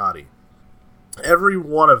Illuminati. Every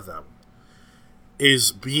one of them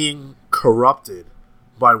is being corrupted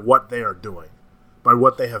by what they are doing, by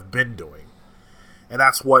what they have been doing. And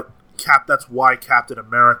that's why Captain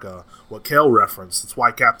America, what Cale referenced, that's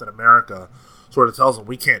why Captain America sort of tells them,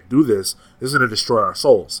 we can't do this. This is going to destroy our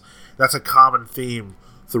souls. That's a common theme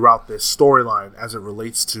throughout this storyline as it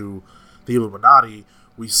relates to the Illuminati.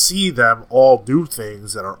 We see them all do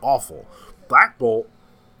things that are awful. Black Bolt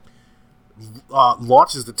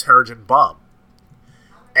launches the Terrigen bomb.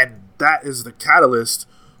 And that is the catalyst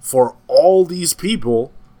for all these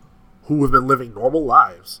people who have been living normal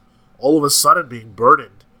lives, all of a sudden being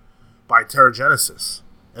burdened by Terrigenesis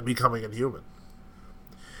and becoming inhuman.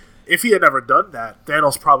 If he had never done that,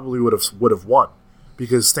 Thanos probably would have won,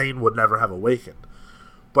 because Stain would never have awakened.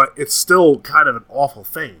 But it's still kind of an awful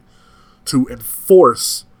thing to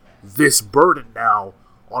enforce this burden now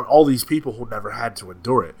on all these people who never had to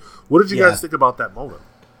endure it. What did you guys think about that moment?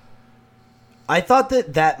 I thought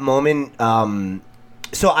that moment.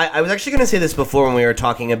 So I was actually going to say this before when we were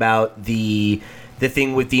talking about the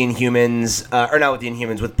thing with the Inhumans, or not with the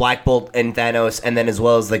Inhumans, with Black Bolt and Thanos, and then as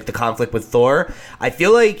well as like the conflict with Thor. I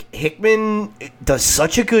feel like Hickman does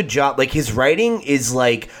such a good job. Like his writing is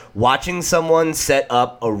like watching someone set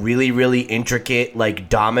up a really, really intricate like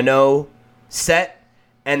domino set,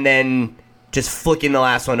 and then just flicking the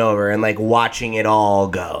last one over and like watching it all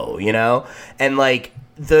go, you know? And like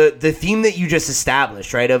the theme that you just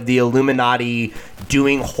established, right, of the Illuminati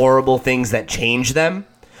doing horrible things that change them.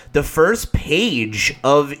 The first page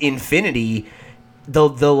of Infinity,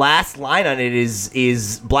 the last line on it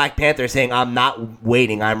is Black Panther saying, "I'm not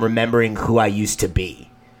waiting, I'm remembering who I used to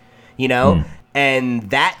be." You know? And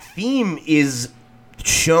that theme is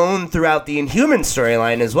shown throughout the Inhuman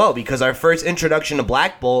storyline as well, because our first introduction to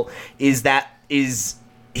Black Bolt is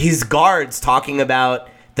his guards talking about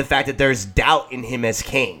the fact that there's doubt in him as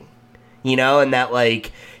king, you know, and that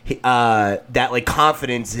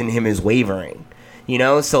confidence in him is wavering, you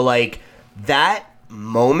know. So like that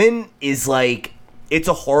moment is like, it's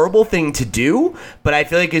a horrible thing to do, but I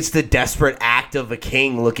feel like it's the desperate act of a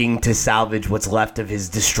king looking to salvage what's left of his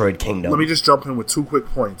destroyed kingdom. Let me just jump in with 2 quick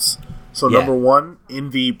points. So number one, in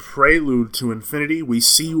the prelude to Infinity, we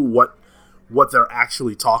see what they're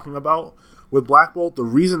actually talking about with Black Bolt. The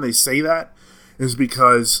reason they say that is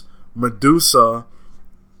because Medusa,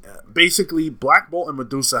 basically Black Bolt and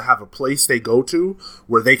Medusa have a place they go to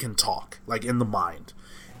where they can talk, like in the mind.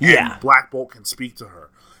 And Black Bolt can speak to her.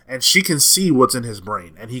 And she can see what's in his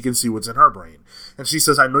brain, and he can see what's in her brain. And she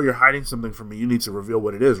says, "I know you're hiding something from me. You need to reveal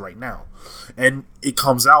what it is right now." And it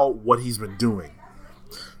comes out what he's been doing.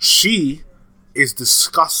 She is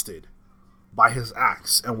disgusted by his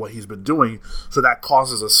acts and what he's been doing, so that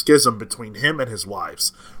causes a schism between him and his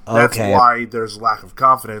wives. That's why there's lack of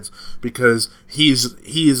confidence, because he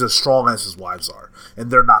is as strong as his wives are,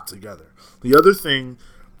 and they're not together. The other thing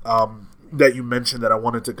that you mentioned that I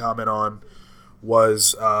wanted to comment on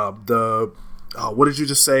was what did you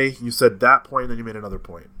just say? You said that point, and then you made another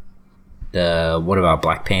point. What about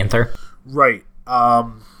Black Panther? Right.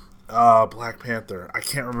 Black Panther. I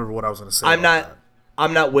can't remember what I was going to say.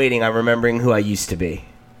 I'm not waiting. I'm remembering who I used to be.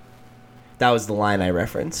 That was the line I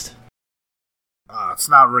referenced. It's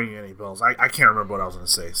not ringing any bells. I can't remember what I was going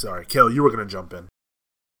to say. Sorry. Kale, you were going to jump in.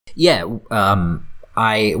 Yeah. One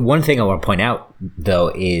thing I want to point out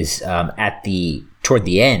though is toward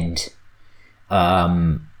the end,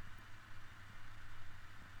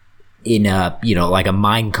 in like a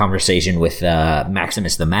mind conversation with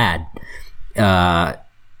Maximus the Mad.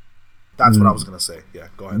 That's what I was going to say. Yeah,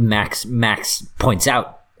 go ahead. Max points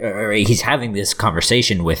out, or he's having this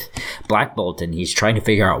conversation with Black Bolt, and he's trying to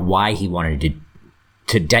figure out why he wanted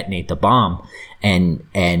to detonate the bomb, and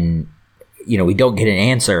we don't get an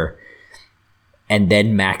answer, and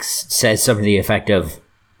then Max says something to the effect of,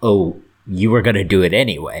 "Oh, you were going to do it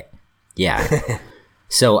anyway." Yeah.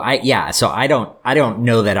 So I don't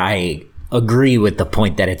know that I agree with the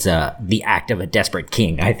point that it's the act of a desperate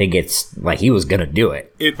king. I think it's like he was gonna do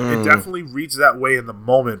it. It definitely reads that way in the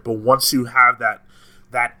moment, but once you have that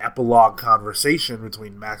epilogue conversation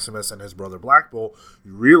between Maximus and his brother Black Bolt,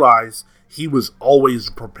 you realize he was always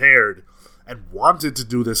prepared and wanted to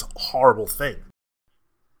do this horrible thing.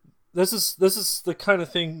 This is the kind of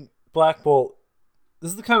thing Black Bolt.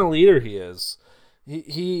 This is the kind of leader he is.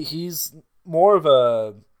 He's more of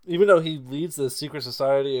a. Even though he leads the secret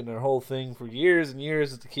society and their whole thing for years and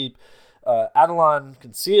years is to keep Adelon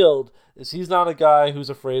concealed, he's not a guy who's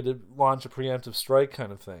afraid to launch a preemptive strike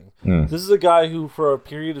kind of thing. This is a guy who, for a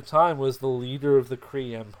period of time, was the leader of the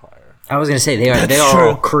Kree Empire. I was going to say they are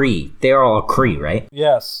all Kree. They are all Kree, right?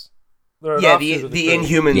 Yes. The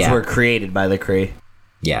Inhumans were created by the Kree.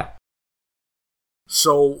 Yeah.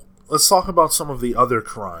 So let's talk about some of the other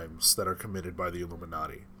crimes that are committed by the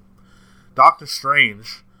Illuminati. Doctor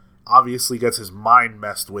Strange obviously gets his mind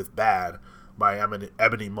messed with bad by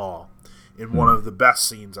Ebony Maw in one of the best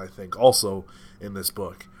scenes, I think, also in this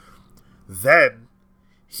book. Then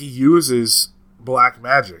he uses black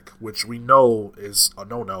magic, which we know is a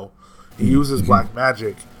no-no. He uses black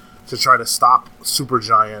magic to try to stop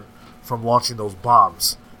Supergiant from launching those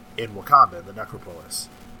bombs in Wakanda, the Necropolis.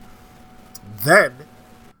 Then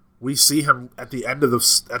we see him at the end of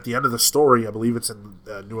the story. I believe it's in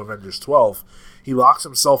New Avengers 12. He locks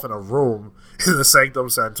himself in a room in the Sanctum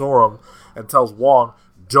Sanctorum and tells Wong,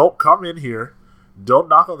 "Don't come in here. Don't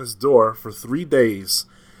knock on this door for 3 days.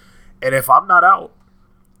 And if I'm not out,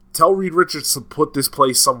 tell Reed Richards to put this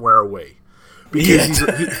place somewhere away." Because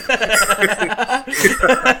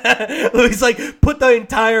he's like, put the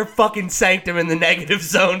entire fucking sanctum in the negative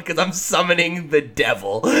zone because I'm summoning the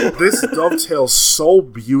devil. This dovetails so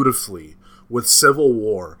beautifully with Civil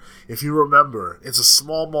War. If you remember, it's a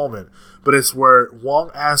small moment, but it's where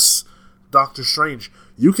Wong asks Doctor Strange,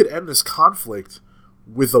 you could end this conflict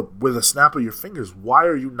with a snap of your fingers. Why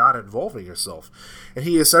are you not involving yourself? And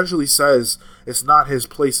he essentially says it's not his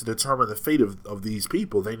place to determine the fate of these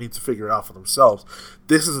people. They need to figure it out for themselves.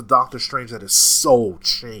 This is a Doctor Strange that is so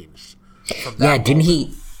changed. Yeah, didn't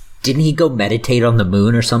he go meditate on the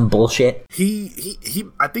moon or some bullshit? He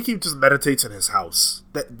I think he just meditates in his house.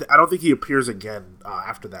 I don't think he appears again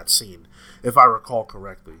after that scene, if I recall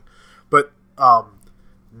correctly. But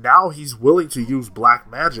now he's willing to use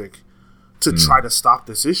black magic to try to stop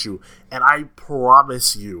this issue. And I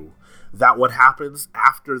promise you that what happens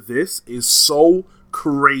after this is so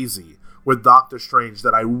crazy with Doctor Strange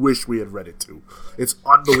that I wish we had read it too. It's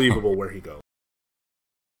unbelievable where he goes.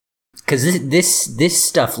 Because this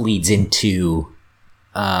stuff leads into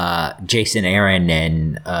Jason Aaron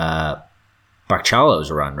and Barchalo's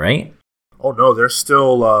run, right? Oh no, there's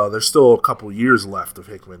still a couple years left of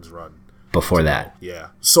Hickman's run. Before that. Yeah.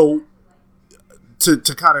 So to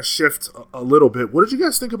kind of shift a little bit, what did you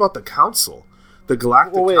guys think about the Council? The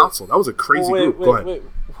Galactic Council. That was a crazy group. Go ahead.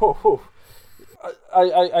 Whoa.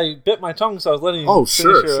 I bit my tongue, so I was letting you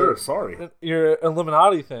finish sure. Sorry. Your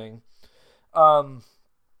Illuminati thing.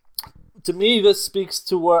 To me, this speaks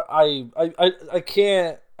to what I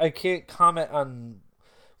can't comment on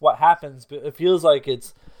what happens, but it feels like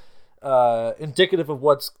it's indicative of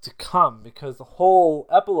what's to come, because the whole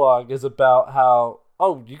epilogue is about how,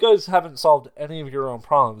 you guys haven't solved any of your own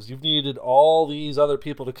problems. You've needed all these other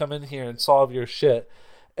people to come in here and solve your shit.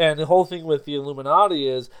 And the whole thing with the Illuminati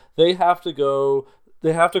is they have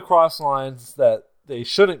to cross lines that they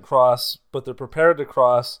shouldn't cross, but they're prepared to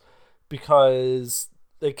cross because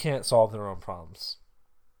they can't solve their own problems.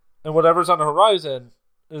 And whatever's on the horizon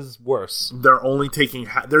is worse. They're only taking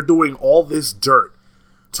they're doing all this dirt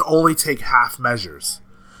to only take half measures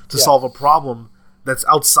to solve a problem that's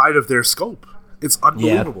outside of their scope. It's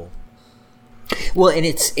unbelievable. Yeah. Well, and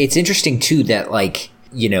it's interesting too that, like,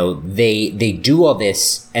 you know, they do all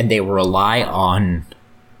this and they rely on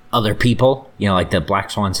other people, you know, like the Black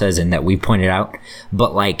Swan says and that we pointed out.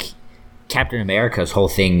 But like Captain America's whole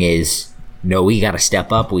thing is, no, we got to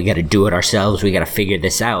step up. We got to do it ourselves. We got to figure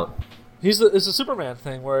this out. It's a Superman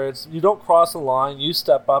thing where it's, you don't cross the line, you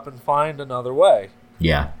step up and find another way.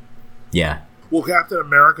 Yeah. Well, Captain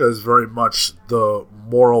America is very much the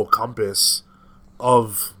moral compass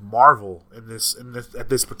of Marvel at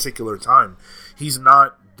this particular time. He's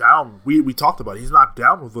not down. We talked about it. He's not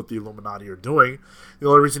down with what the Illuminati are doing. The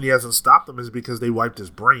only reason he hasn't stopped them is because they wiped his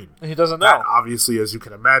brain. And he doesn't know. That, obviously, as you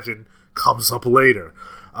can imagine, comes up later.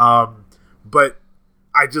 But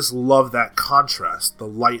I just love that contrast, the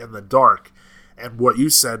light and the dark. And what you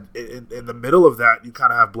said, in the middle of that, you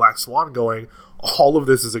kind of have Black Swan going, all of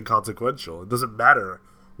this is inconsequential. It doesn't matter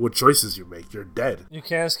what choices you make. You're dead. You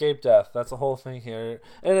can't escape death. That's the whole thing here.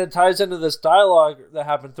 And it ties into this dialogue that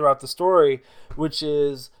happened throughout the story, which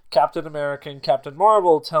is Captain America and Captain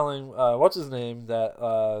Marvel telling, what's his name,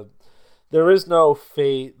 that there is no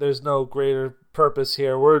fate, there's no greater purpose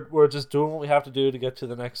here. We're just doing what we have to do to get to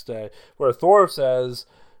the next day. Where Thor says,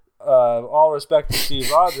 all respect to Steve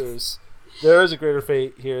Rogers, there is a greater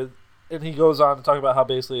fate here. And he goes on to talk about how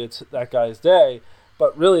basically it's that guy's day.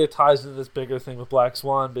 But really, it ties into this bigger thing with Black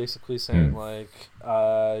Swan, basically saying,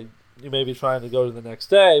 you may be trying to go to the next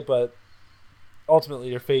day, but ultimately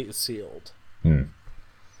your fate is sealed. Can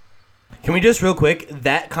we just real quick,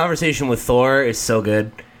 that conversation with Thor is so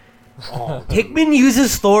good. Hickman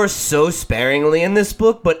uses Thor so sparingly in this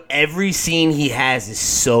book, but every scene he has is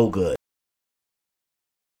so good.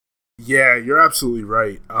 Yeah, you're absolutely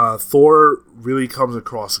right. Thor really comes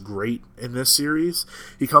across great in this series.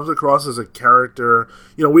 He comes across as a character,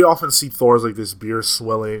 you know, we often see Thor as like this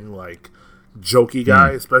beer-swilling, like, jokey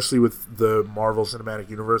guy, especially with the Marvel Cinematic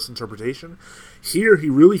Universe interpretation. Here, he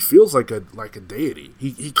really feels like a deity.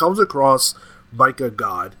 He comes across like a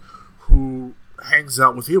god who hangs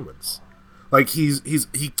out with humans. Like, he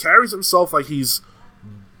carries himself like he's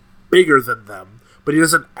bigger than them, but he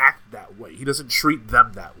doesn't act that way. He doesn't treat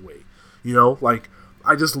them that way. You know, like,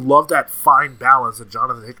 I just love that fine balance that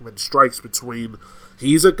Jonathan Hickman strikes between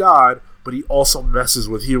he's a god, but he also messes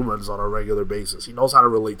with humans on a regular basis. He knows how to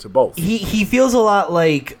relate to both. He feels a lot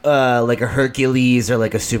like a Hercules or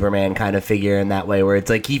like a Superman kind of figure in that way, where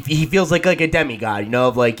it's like he feels like a demigod, you know,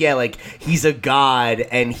 of like, yeah, like he's a god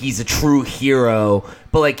and he's a true hero,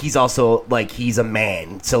 but like he's also like he's a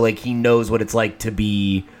man, so like he knows what it's like to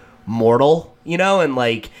be mortal. you know, and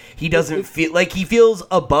like he doesn't feel like he feels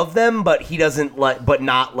above them, but he doesn't but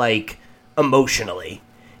not like emotionally,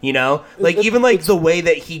 you know, like even like the way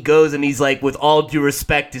that he goes and he's like, with all due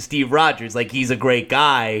respect to Steve Rogers, like he's a great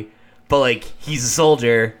guy, but like he's a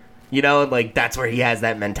soldier, you know, and like that's where he has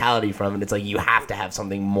that mentality from, and it's like you have to have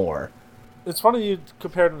something more. It's funny you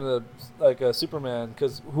compared him to like Superman,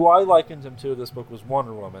 because who I likened him to in this book was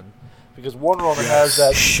Wonder Woman, because Wonder Woman has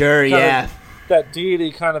that that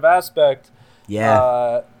deity kind of aspect.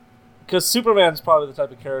 Yeah. Because Superman's probably the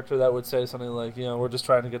type of character that would say something like, you know, we're just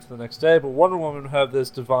trying to get to the next day. But Wonder Woman would have this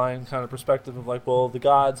divine kind of perspective of like, well, the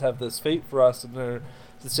gods have this fate for us, and their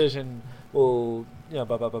decision will, you know,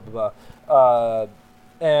 blah, blah, blah, blah, blah.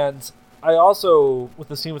 And I also, with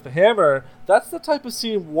the scene with the hammer, that's the type of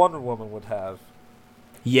scene Wonder Woman would have.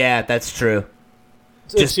 Yeah, that's true.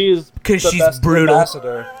 Just because she's brutal.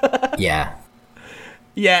 Ambassador. Yeah.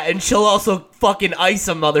 Yeah, and she'll also fucking ice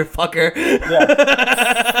a motherfucker.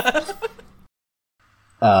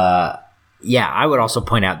 Yeah. Yeah, I would also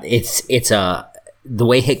point out it's the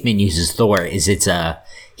way Hickman uses Thor is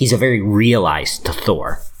he's a very realized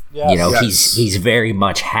Thor. Yes. You know, Yes. he's very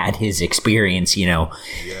much had his experience, you know.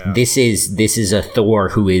 Yeah. This is a Thor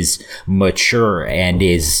who is mature and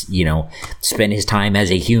is, you know, spent his time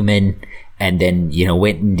as a human and then, you know,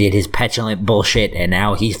 went and did his petulant bullshit, and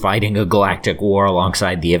now he's fighting a galactic war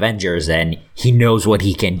alongside the Avengers, and he knows what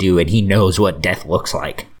he can do, and he knows what death looks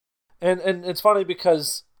like. And it's funny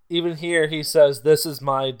because even here he says, "This is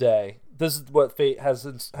my day. This is what fate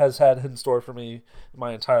has had in store for me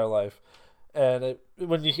my entire life." And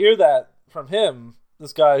when you hear that from him,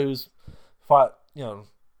 this guy who's fought, you know,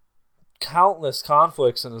 countless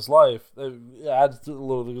conflicts in his life, it adds a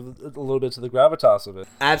little bit to the gravitas of it.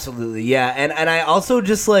 Absolutely, yeah. And I also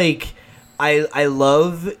just like I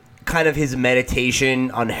love kind of his meditation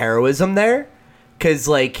on heroism there. Because,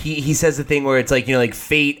 like, he says the thing where it's like, you know, like,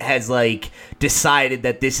 fate has, like, decided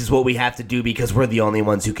that this is what we have to do because we're the only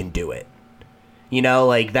ones who can do it. You know,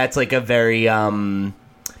 like, that's, like, a very,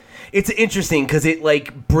 it's interesting because it,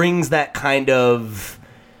 like, brings that kind of,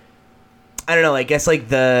 I don't know, I guess, like,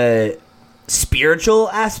 the spiritual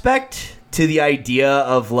aspect to the idea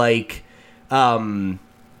of, like,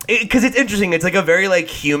 because it's interesting. It's like a very like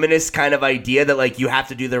humanist kind of idea that like you have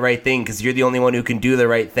to do the right thing because you're the only one who can do the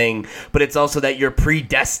right thing. But it's also that you're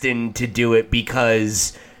predestined to do it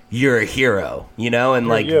because you're a hero, you know, and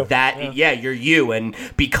you're like you. that. Yeah, you're you, and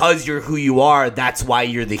because you're who you are, that's why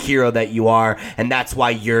you're the hero that you are, and that's why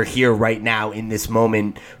you're here right now in this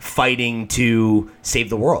moment, fighting to save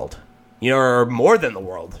the world, you know, or more than the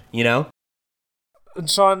world, you know. And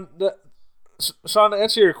Sean, to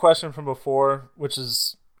answer your question from before, which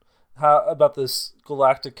is how about this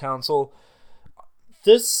Galactic Council,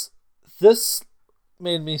 this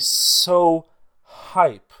made me so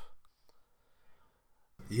hype.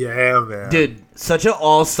 Yeah, man. Dude, such an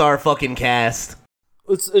all-star fucking cast.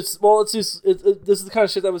 This is the kind of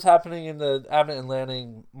shit that was happening in the Abnett and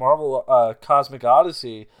Lanning Marvel Cosmic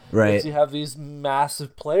Odyssey. Right. You have these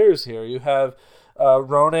massive players here. You have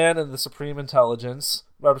Ronan and the Supreme Intelligence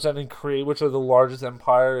representing Kree, which are the largest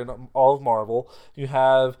empire in all of Marvel. You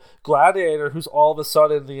have Gladiator, who's all of a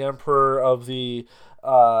sudden the emperor of the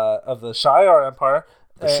Shi'ar Empire,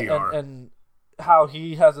 and how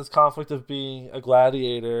he has this conflict of being a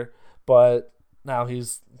gladiator, but now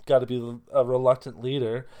he's got to be a reluctant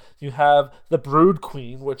leader. You have the Brood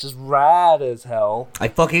Queen, which is rad as hell. I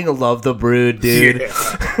fucking love the Brood, dude.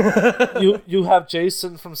 Yeah. You have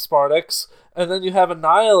Jason from Spartacus, and then you have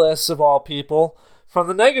Annihilus, of all people, from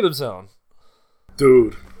the Negative Zone.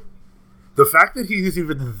 Dude, the fact that he's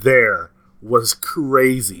even there was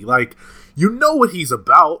crazy. Like, you know what he's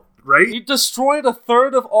about, right? He destroyed a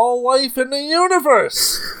third of all life in the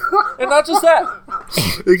universe, and not just that.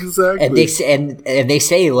 Exactly. And they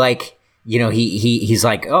say like, you know, he's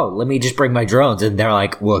like, oh, let me just bring my drones, and they're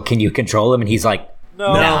like, well, can you control them? And he's like,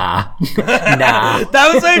 No. nah.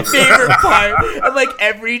 That was my favorite part. And like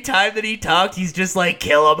every time that he talked, he's just like,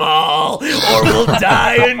 kill them all, or we'll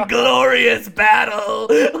die in glorious battle.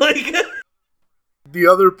 Like the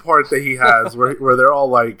other part that he has where they're all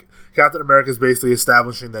like, Captain America's basically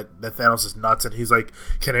establishing that Thanos is nuts, and he's like,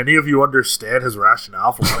 can any of you understand his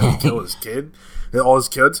rationale for wanting to kill his kid? All his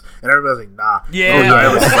kids? And everybody's like, nah.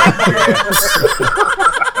 Yeah.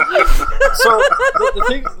 So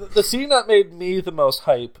the scene that made me the most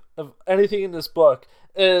hype of anything in this book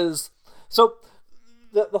is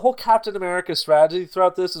the whole Captain America strategy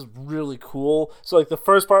throughout this is really cool. So like the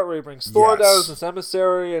first part where he brings Thor down as this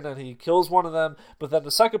emissary and then he kills one of them, but then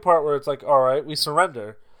the second part where it's like, all right, we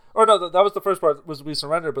surrender. Or no, that was the first part, was we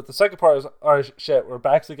surrender, but the second part is, all right, shit, we're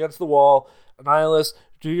backs against the wall, Annihilus,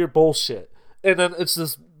 do your bullshit. and then it's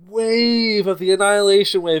this wave of the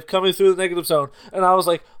annihilation wave coming through the negative zone, and I was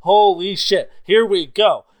like, holy shit, here we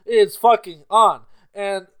go, it's fucking on.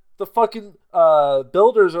 And the fucking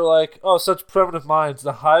builders are like, oh, such primitive minds.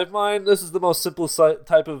 The hive mind, this is the most simplest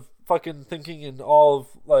type of fucking thinking in all of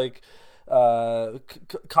like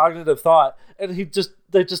cognitive thought, and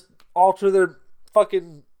they just alter their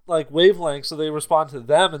fucking like wavelength so they respond to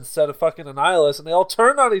them instead of fucking Annihilus, and they all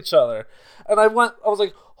turn on each other. And I was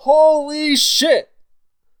like, holy shit,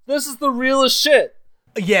 this is the realest shit.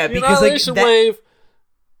 Yeah, the because Annihilation like wave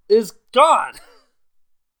is gone.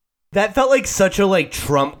 that felt like such a like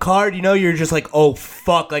trump card, you know? You're just like, oh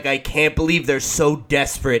fuck, like I can't believe they're so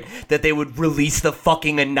desperate that they would release the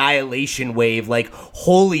fucking Annihilation wave. Like,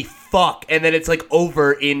 holy fuck. And then it's like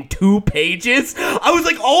over in 2 pages. I was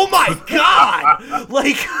like, oh my god!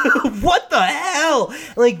 Like, what the hell?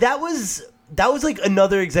 Like, that was like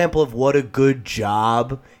another example of what a good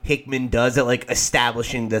job Hickman does at like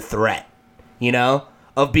establishing the threat, you know?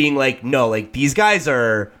 Of being like, no, like these guys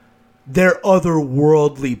they're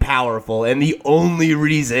otherworldly powerful, and the only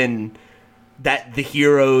reason that the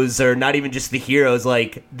heroes, or not even just the heroes,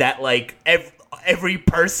 like that, like every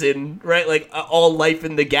person, right, like all life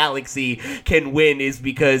in the galaxy can win is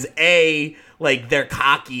because A, like they're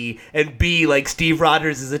cocky, and B, like Steve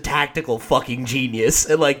Rogers is a tactical fucking genius,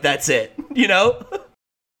 and like that's it, you know?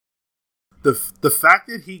 The fact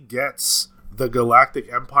that he gets the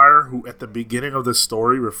Galactic Empire, who at the beginning of the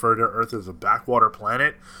story referred to Earth as a backwater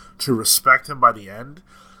planet, to respect him by the end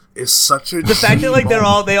is such a the fact that like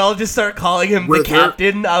they all just start calling him the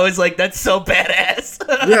captain. I was like, that's so badass.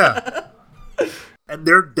 Yeah. And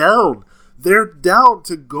they're down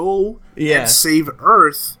to go and save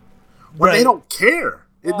Earth when they don't care.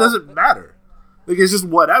 It doesn't matter. Like, it's just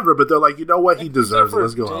whatever, but they're like, you know what, he deserves it,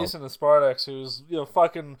 let's go home. Jason the Spartax, who's,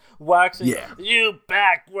 fucking waxing, you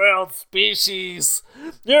backworld species,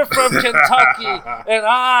 you're from Kentucky, and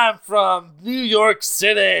I'm from New York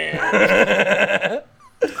City. I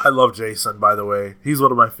love Jason, by the way. He's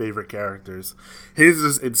one of my favorite characters. His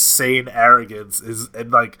just insane arrogance and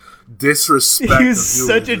like disrespect. He's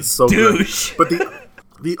such a douche. But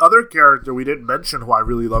the other character we didn't mention, who I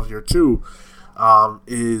really love here too,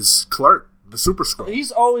 is Clerk, the Super Skrull.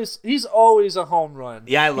 He's always a home run.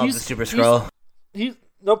 Yeah, I love the Super Skrull. He's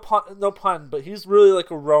no pun, but he's really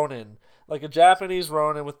like a Ronin, like a Japanese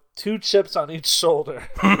Ronin with 2 chips on each shoulder.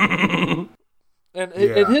 And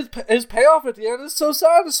his payoff at the end is so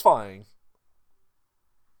satisfying.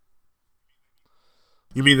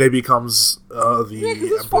 You mean they becomes the Emperor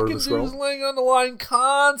this of fucking the dude is Skrull? laying on the line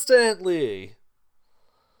constantly.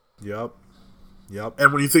 Yep.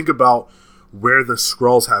 And when you think about where the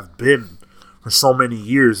Skrulls have been for so many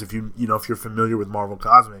years, if if you're familiar with Marvel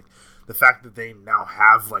Cosmic, the fact that they now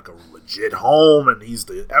have like a legit home and he's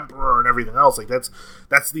the Emperor and everything else, like that's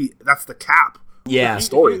the cap. Yeah.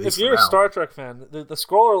 Story. If you're a Star Trek fan, the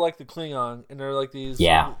Skrull are like the Klingon, and they're like these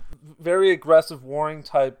very aggressive, warring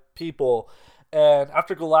type people. And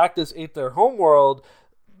after Galactus ate their homeworld,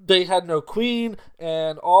 they had no queen,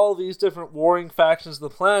 and all these different warring factions of the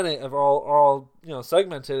planet are all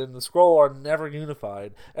segmented, and the Skrull are never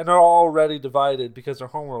unified, and are already divided because their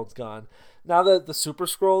homeworld's gone. Now that the Super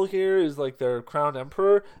Skrull here is like their crowned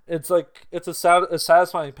emperor, it's a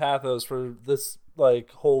satisfying pathos for this like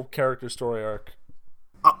whole character story arc.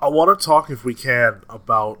 I want to talk, if we can,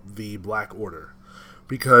 about the Black Order,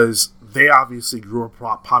 because they obviously grew in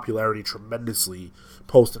popularity tremendously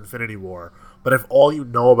post Infinity War. But if all you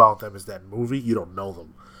know about them is that movie, you don't know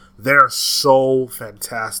them. They're so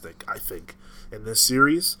fantastic, I think, in this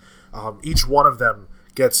series. Each one of them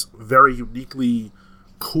gets very uniquely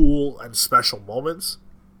cool and special moments.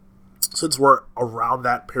 Since we're around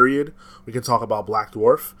that period, we can talk about Black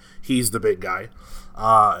Dwarf. He's the big guy.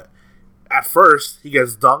 At first, he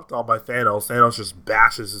gets dunked on by Thanos. Thanos just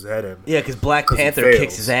bashes his head in. Yeah, because Black Panther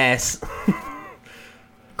kicks his ass.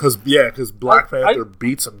 Because Black Panther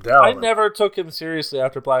beats him down. I never took him seriously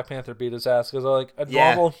after Black Panther beat his ass, because a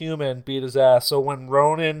normal human beat his ass. So when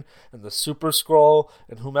Ronin and the Super Skrull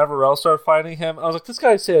and whomever else started fighting him, I was like, this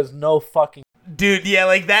guy says no fucking... Dude, yeah,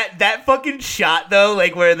 like that fucking shot, though,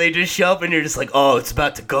 like where they just show up and you're just like, oh, it's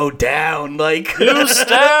about to go down, like... You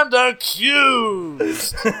stand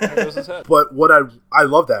accused! There goes his head. But what I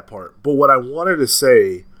love that part, but what I wanted to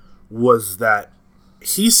say was that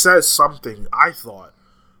he says something I thought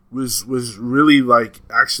was really, like,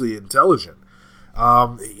 actually intelligent.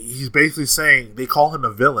 He's basically saying, they call him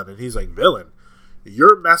a villain, and he's like, villain?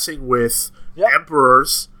 You're messing with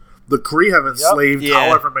emperors The Kree have enslaved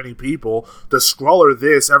however many people. The Skrull are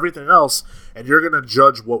this, everything else, and you're going to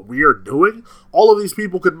judge what we are doing? All of these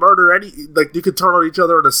people could murder you could turn on each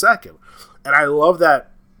other in a second. And I love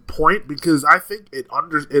that point because I think it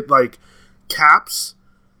caps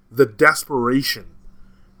the desperation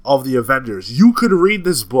of the Avengers. You could read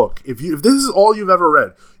this book. If this is all you've ever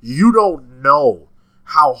read, you don't know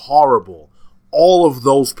how horrible all of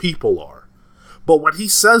those people are. But when he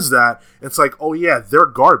says that, it's like, oh yeah, they're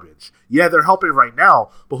garbage. Yeah, they're helping right now,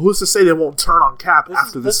 but who's to say they won't turn on Cap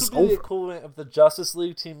after this is over? This would be the equivalent of the Justice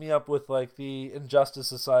League teaming up with like the Injustice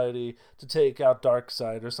Society to take out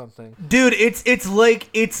Darkseid or something. Dude, it's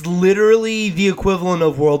literally the equivalent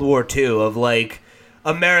of World War II, of like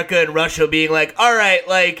America and Russia being like, all right,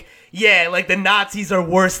 like, yeah, like the Nazis are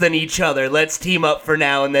worse than each other. Let's team up for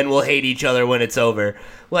now, and then we'll hate each other when it's over.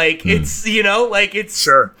 Like, it's, like it's...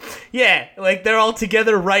 Sure. Yeah, like they're all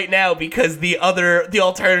together right now because the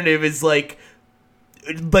alternative is like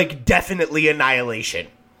definitely annihilation.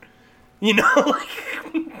 Did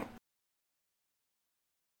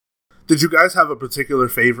you guys have a particular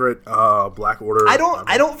favorite Black Order? I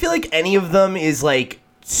don't feel like any of them is like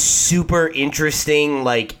super interesting,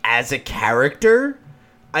 like as a character,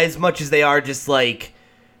 as much as they are just like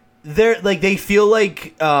they feel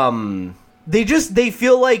like they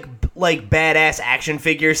feel like badass action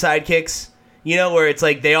figure sidekicks, where it's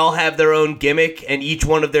like they all have their own gimmick and each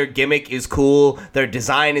one of their gimmick is cool, their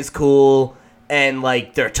design is cool, and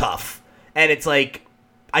like they're tough. And it's like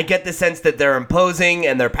I get the sense that they're imposing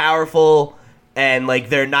and they're powerful and like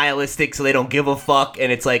they're nihilistic, so they don't give a fuck,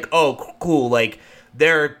 and it's like, oh cool, like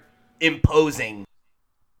they're imposing.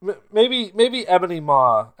 Maybe Ebony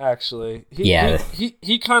Maw, actually.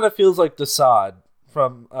 He kind of feels like Desaad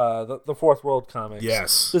from the Fourth World comics.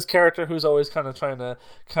 Yes. This character who's always kind of trying to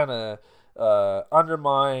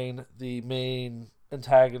undermine the main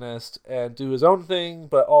antagonist and do his own thing,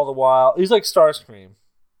 but all the while he's like Starscream.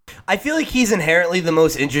 I feel like he's inherently the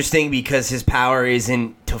most interesting because his power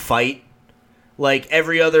isn't to fight. Like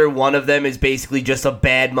every other one of them is basically just a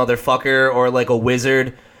bad motherfucker or like a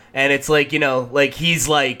wizard. And it's like, like he's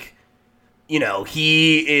like,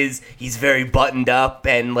 he's very buttoned up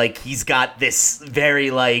and like he's got this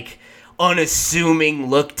very like unassuming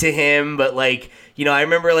look to him. But like, I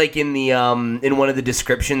remember like in the in one of the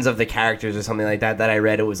descriptions of the characters or something like that I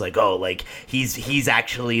read, it was like, oh, like he's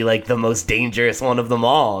actually like the most dangerous one of them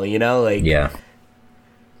all, like yeah.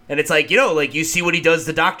 And it's like, like you see what he does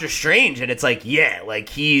to Doctor Strange, and it's like, yeah, like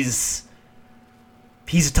he's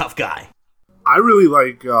a tough guy. I really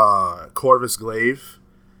like Corvus Glaive.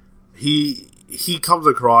 He comes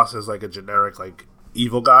across as like a generic like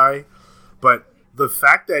evil guy, but the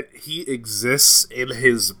fact that he exists in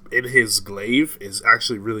his glaive is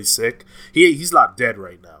actually really sick. He's not dead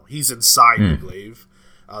right now. He's inside the glaive.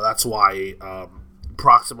 That's why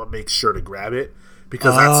Proxima makes sure to grab it,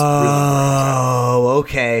 because that's really great.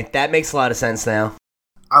 Okay, that makes a lot of sense now.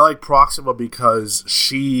 I like Proxima because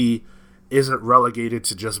she isn't relegated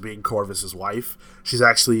to just being Corvus's wife. She's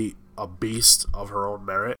actually a beast of her own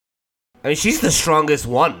merit. I mean, she's the strongest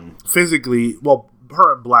one. Physically, well,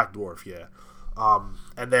 her and Black Dwarf, yeah.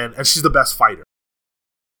 And she's the best fighter.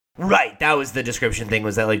 Right, that was the description thing,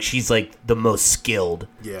 was that like she's like the most skilled.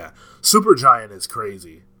 Yeah. Supergiant is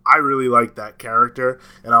crazy. I really like that character,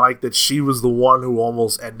 and I like that she was the one who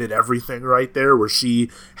almost ended everything right there, where she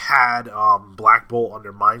had Black Bolt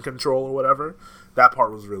under mind control or whatever. That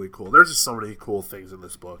part was really cool. There's just so many cool things in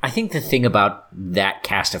this book. I think the thing about that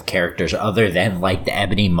cast of characters, other than like the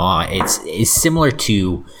Ebony Maw, is similar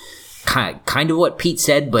to kind of what Pete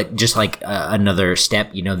said, but just like another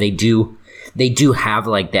step. They do have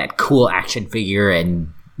like that cool action figure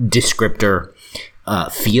and descriptor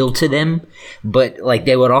feel to them, but like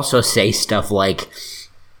they would also say stuff like,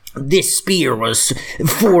 this spear was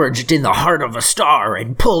forged in the heart of a star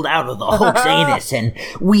and pulled out of the Hulk's anus, and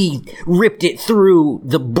we ripped it through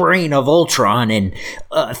the brain of Ultron, and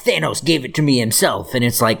Thanos gave it to me himself. And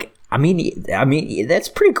it's like, I mean, that's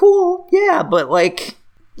pretty cool, yeah, but like,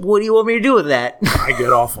 what do you want me to do with that? I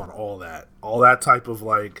get off on all that type of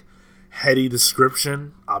like heady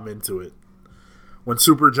description. I'm into it. When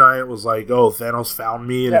Supergiant was like, "Oh, Thanos found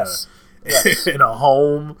me in in a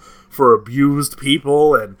home for abused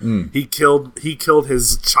people, and he killed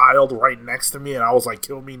his child right next to me," and I was like,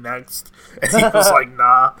 "Kill me next," and he was like,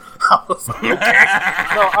 "Nah." I was like, "Okay."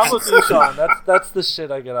 No, I'm with you, Sean. That's the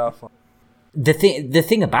shit I get off on. The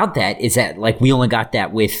thing about that is that like we only got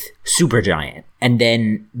that with Supergiant, and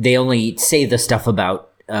then they only say the stuff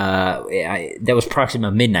about that was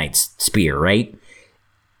Proxima Midnight's spear, right?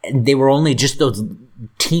 They were only just those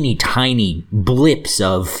teeny tiny blips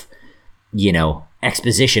of,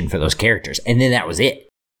 exposition for those characters, and then that was it.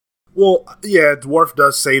 Well, yeah, Dwarf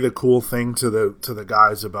does say the cool thing to the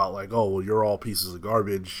guys about like, oh, well, you're all pieces of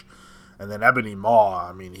garbage, and then Ebony Maw,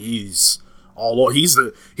 I mean, he's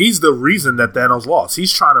the reason that Thanos lost.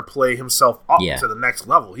 He's trying to play himself up to the next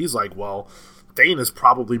level. He's like, well, Thane is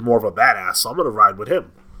probably more of a badass, so I'm gonna ride with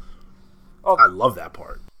him. Oh, I love that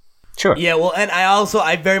part. Sure. Yeah, well, and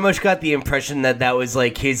I very much got the impression that was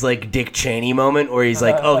like his like Dick Cheney moment where he's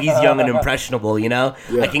like, oh, he's young and impressionable, you know?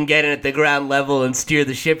 Yeah. I can get in at the ground level and steer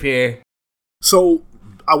the ship here. So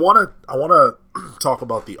I wanna talk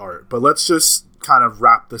about the art, but let's just kind of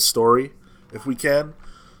wrap this story if we can.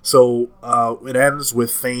 So it ends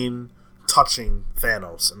with Thane touching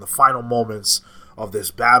Thanos in the final moments of this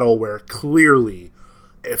battle where clearly,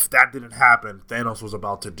 if that didn't happen, Thanos was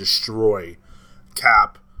about to destroy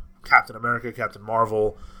Cap, Captain America, Captain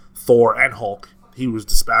Marvel, Thor, and Hulk. He was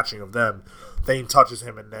dispatching of them. Thane touches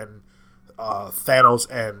him, and then Thanos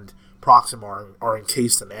and Proxima are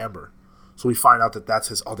encased in amber. So we find out that that's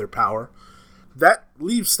his other power. That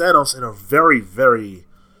leaves Thanos in a very, very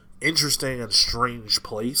interesting and strange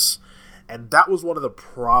place. And that was one of the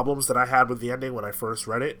problems that I had with the ending when I first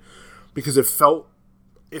read it, because it felt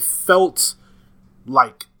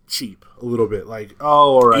like cheap a little bit. Like, oh,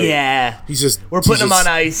 all right, yeah, we're putting him on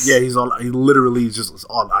ice. Yeah, he literally just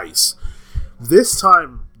on ice. This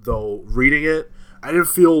time, though, reading it, I didn't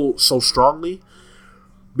feel so strongly,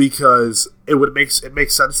 because it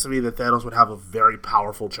makes sense to me that Thanos would have a very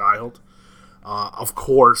powerful child. Of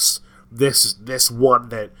course, this one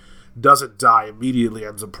that doesn't die immediately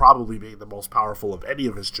ends up probably being the most powerful of any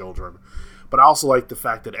of his children. But I also like the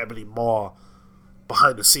fact that Ebony Maw,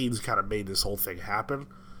 behind the scenes, kind of made this whole thing happen.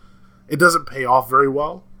 It doesn't pay off very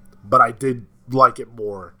well, but I did like it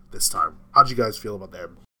more this time. How'd you guys feel about that?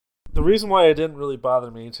 The reason why it didn't really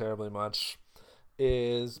bother me terribly much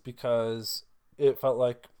is because it felt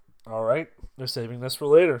like, all right, they're saving this for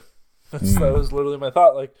later. That was literally my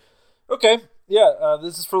thought. Like, okay, yeah,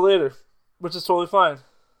 this is for later, which is totally fine.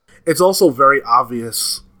 It's also very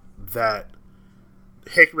obvious that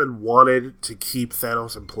Hickman wanted to keep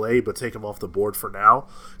Thanos in play, but take him off the board for now,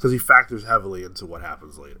 because he factors heavily into what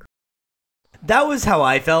happens later. That was how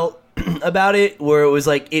I felt about it, where it was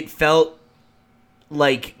like, it felt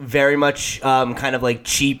like very much kind of like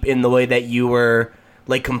cheap in the way that you were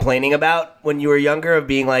like complaining about when you were younger, of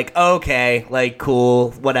being like, okay, like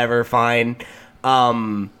cool, whatever, fine.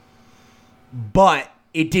 But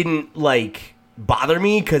it didn't like bother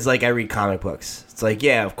me, because like I read comic books. It's like,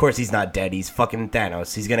 yeah, of course he's not dead. He's fucking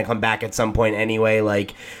Thanos. He's gonna come back at some point anyway.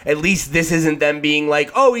 Like, at least this isn't them being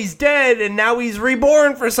like, oh, he's dead and now he's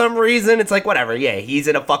reborn for some reason. It's like, whatever. Yeah, he's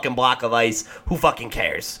in a fucking block of ice. Who fucking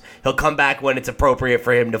cares? He'll come back when it's appropriate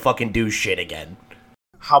for him to fucking do shit again.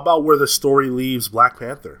 How about where the story leaves Black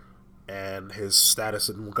Panther and his status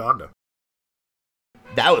in Wakanda?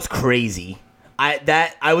 That was crazy.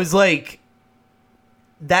 I was like,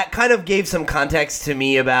 that kind of gave some context to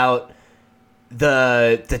me about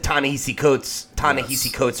the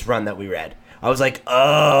Ta-Nehisi Coates run that we read. I was like,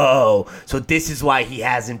 oh, so this is why he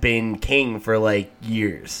hasn't been king for like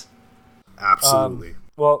years. Absolutely.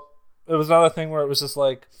 Well, it was another thing where it was just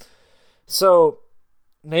like, so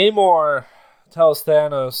Namor tells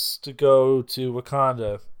Thanos to go to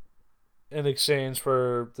Wakanda in exchange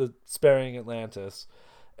for the sparing Atlantis.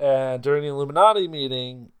 And during the Illuminati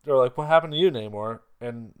meeting, they're like, what happened to you, Namor?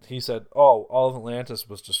 And he said, oh, all of Atlantis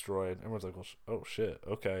was destroyed. Everyone's like, well, oh, shit.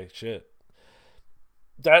 Okay, shit.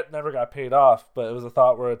 That never got paid off, but it was a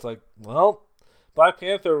thought where it's like, well, Black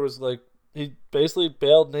Panther was like, he basically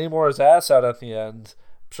bailed Namor's ass out at the end.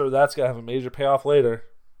 I'm sure that's going to have a major payoff later.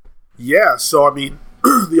 Yeah, so, I mean,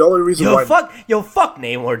 the only reason why... fuck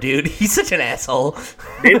Namor, dude. He's such an asshole.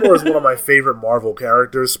 Namor is one of my favorite Marvel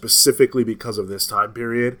characters, specifically because of this time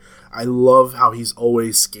period. I love how he's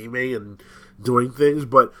always scheming and doing things,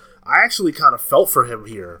 but I actually kind of felt for him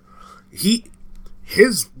here.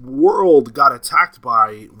 His world got attacked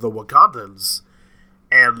by the Wakandans,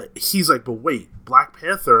 and he's like, but wait, Black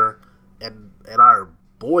Panther and our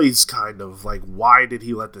boys, kind of, like, why did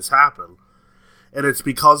he let this happen? And it's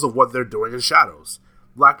because of what they're doing in Shadows.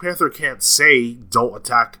 Black Panther can't say, don't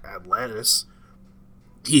attack Atlantis.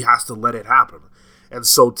 He has to let it happen. And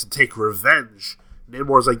so to take revenge,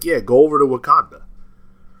 Namor's like, yeah, go over to Wakanda.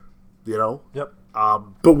 You know? Yep.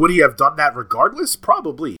 But would he have done that regardless?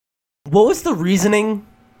 Probably. What was the reasoning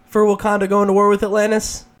for Wakanda going to war with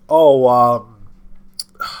Atlantis? Oh,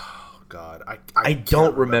 God. I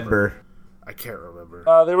don't remember. I can't remember.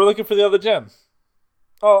 They were looking for the other gem.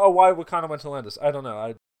 Oh, why Wakanda went to Atlantis? I don't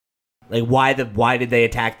know. Like, why did they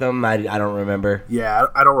attack them? I don't remember. Yeah,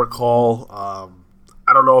 I don't recall.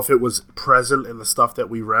 I don't know if it was present in the stuff that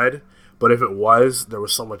we read, but if it was, there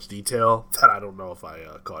was so much detail that I don't know if I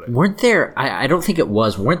caught it. Weren't there? I don't think it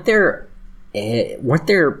was. Weren't there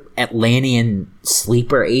Atlantean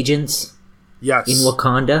sleeper agents Yes. in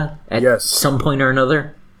Wakanda at some point or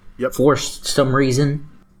another? Yep. For some reason.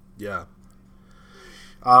 Yeah.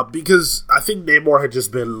 Because I think Namor had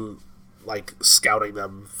just been like scouting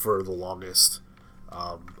them for the longest.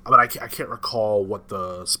 But I can't recall what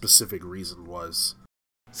the specific reason was.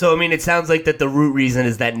 So I mean, it sounds like that the root reason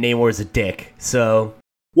is that Namor's a dick. So.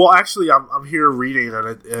 Well, actually, I'm here reading,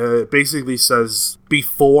 and it basically says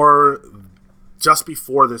just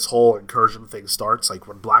before this whole incursion thing starts, like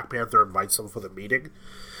when Black Panther invites them for the meeting,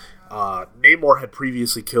 Namor had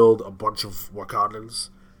previously killed a bunch of Wakandans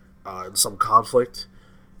in some conflict,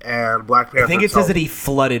 and Black Panther. I think it says that he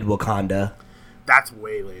flooded Wakanda. That's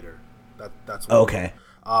way later. That's way okay.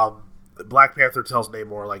 Later. Black Panther tells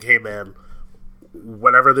Namor, like, "Hey, man,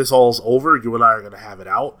 whenever this all's over, you and I are going to have it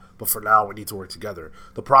out. But for now, we need to work together."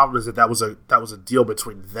 The problem is that was a deal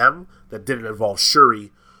between them that didn't involve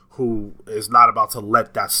Shuri, who is not about to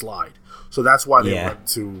let that slide. So that's why they went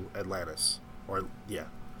to Atlantis.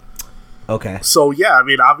 Okay. So yeah, I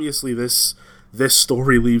mean, obviously this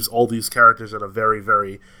story leaves all these characters in a very,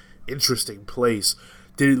 very interesting place.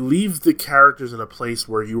 Did it leave the characters in a place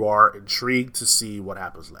where you are intrigued to see what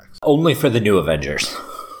happens next? Only for the new Avengers.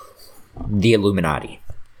 The Illuminati.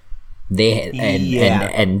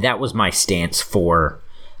 And that was my stance for,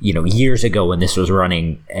 years ago when this was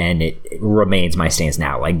running, and it remains my stance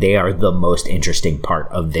now. Like, they are the most interesting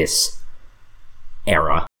part of this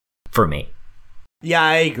era for me. Yeah,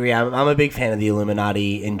 I agree. I'm a big fan of the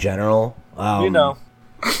Illuminati in general.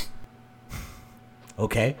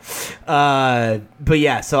 Okay. But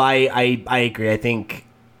yeah, so I agree. I think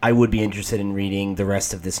I would be interested in reading the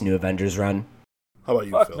rest of this new Avengers run. How about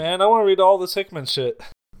you, Fuck, Phil? man, I want to read all this Hickman shit.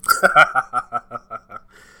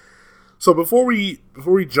 So before we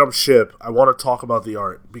jump ship, I want to talk about the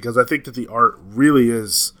art, because I think that the art really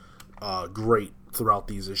is great throughout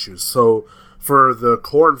these issues. So for the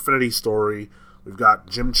core Infinity story, we've got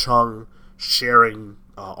Jim Chung sharing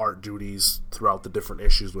art duties throughout the different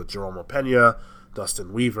issues with Jerome Pena,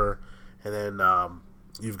 Dustin Weaver, and then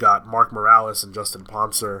you've got Mark Morales and Justin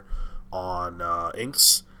Ponser on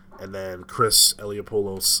inks, and then Chris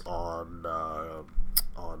Eliopoulos on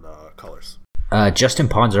colors. Justin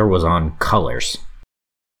Ponser was on colors.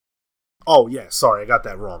 Oh yeah, sorry, I got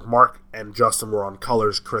that wrong. Mark and Justin were on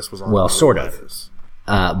colors. Chris was on sort letters.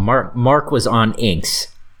 of. Mark was on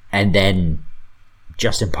inks, and then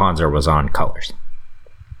Justin Ponser was on colors.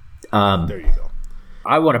 There you go.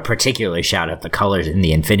 I want to particularly shout out the colors in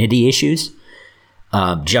the Infinity issues.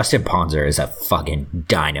 Justin Ponser is a fucking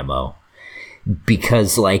dynamo,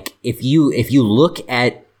 because like if you look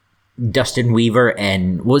at Dustin Weaver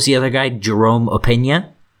and what was the other guy, Jerome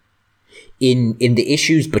Pena, in the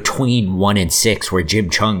issues between 1 and 6, where Jim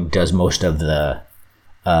Chung does most of the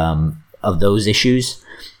of those issues,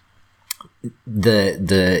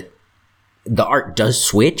 the art does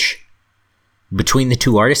switch between the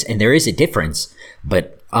two artists, and there is a difference,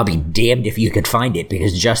 but I'll be damned if you could find it,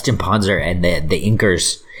 because Justin Ponser and the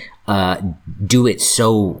inkers do it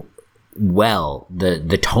so well.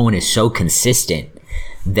 The tone is so consistent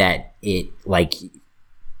that it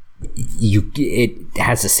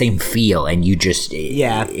has the same feel, and you just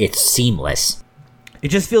it's seamless. It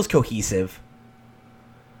just feels cohesive.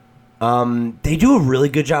 They do a really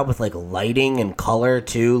good job with like lighting and color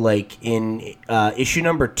too. Like in issue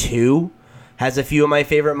number 2 has a few of my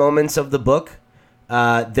favorite moments of the book.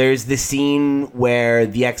 There's the scene where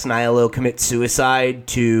the Ex Nihilo commits suicide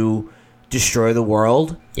to destroy the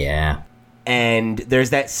world. Yeah. And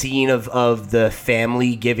there's that scene of the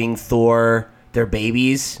family giving Thor their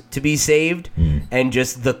babies to be saved, and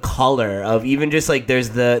just the color of even just like there's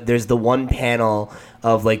the one panel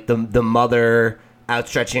of like the mother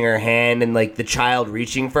outstretching her hand and like the child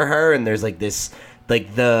reaching for her, and there's like this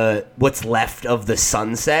like the what's left of the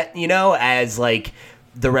sunset, as like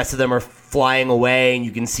the rest of them are flying away, and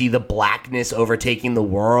you can see the blackness overtaking the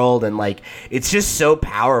world, and like it's just so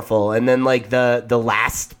powerful. And then like the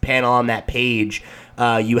last panel on that page,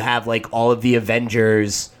 you have like all of the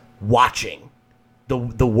Avengers watching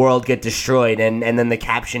the world get destroyed, and then the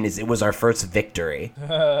caption is, "It was our first victory."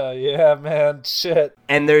 Yeah, man, shit.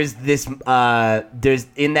 And there's this there's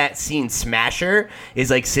in that scene, Smasher is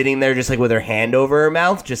like sitting there just like with her hand over her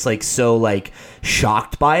mouth, just like so like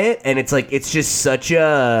shocked by it, and it's like it's such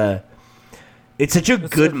a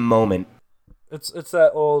good moment. It's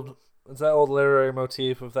that old It's that old literary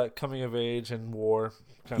motif of that coming of age and war.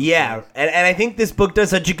 Yeah, and I think this book does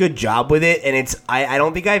such a good job with it, and I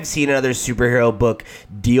don't think I've seen another superhero book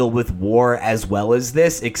deal with war as well as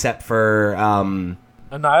this, except for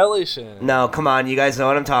Annihilation. No, come on, you guys know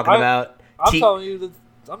what I'm talking about. I'm telling you,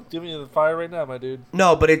 I'm giving you the fire right now, my dude.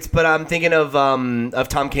 No, but I'm thinking of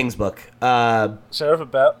Tom King's book. Sheriff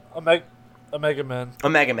Omega Man.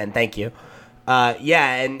 Omega Man, thank you.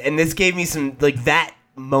 Yeah, and this gave me some, like, that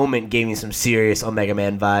moment gave me some serious Omega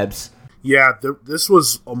Man vibes. Yeah, this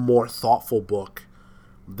was a more thoughtful book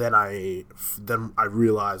than I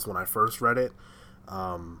realized when I first read it.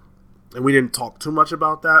 And we didn't talk too much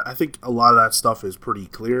about that. I think a lot of that stuff is pretty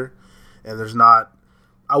clear, and there's not.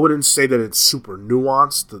 I wouldn't say that it's super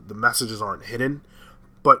nuanced. The messages aren't hidden,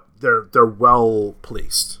 but they're well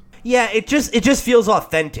placed. Yeah, it just feels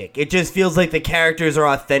authentic. It just feels like the characters are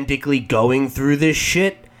authentically going through this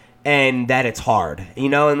shit, and that it's hard, you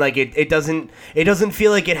know. And like it doesn't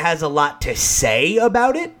feel like it has a lot to say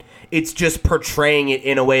about it. It's just portraying it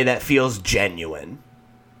in a way that feels genuine,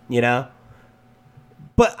 you know.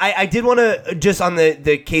 But I did want to, just on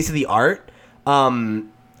the case of the art,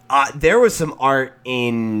 there was some art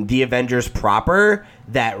in the Avengers proper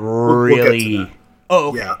that really. We'll get to that. Oh,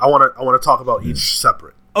 okay. Yeah, I want to talk about each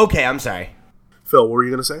separate. Okay, I'm sorry. Phil, what were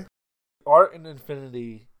you gonna say? Art in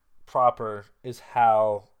Infinity proper is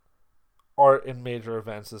how art in major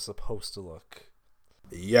events is supposed to look.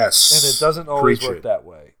 Yes, and it doesn't always work that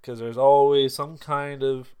way, because there's always some kind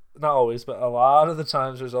of, not always, but a lot of the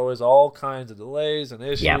times there's always all kinds of delays and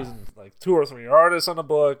issues, and like 2 or 3 artists on a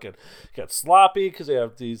book, and it gets sloppy because they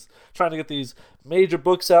have these trying to get these major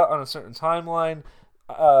books out on a certain timeline.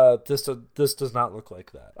 This does not look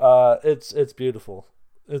like that. It's beautiful.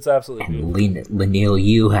 It's absolutely beautiful. Leinil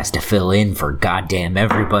Yu has to fill in for goddamn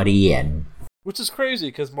everybody, and which is crazy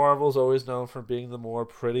because Marvel's always known for being the more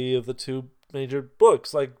pretty of the 2 major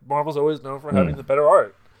books. Like, Marvel's always known for having the better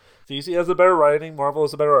art. DC has the better writing, Marvel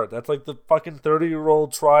has the better art. That's like the fucking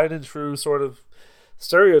 30-year-old tried and true sort of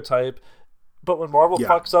stereotype. But when Marvel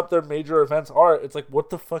fucks up their major events art, it's like, what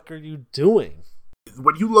the fuck are you doing?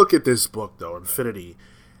 When you look at this book, though, Infinity,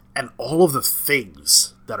 and all of the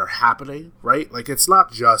things that are happening, right? Like, it's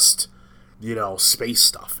not just, you know, space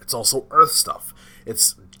stuff. It's also Earth stuff.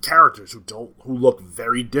 It's characters who look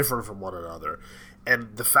very different from one another.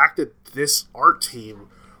 And the fact that this art team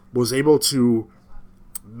was able to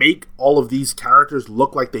make all of these characters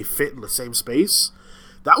look like they fit in the same space,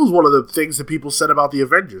 that was one of the things that people said about the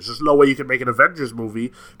Avengers. There's no way you can make an Avengers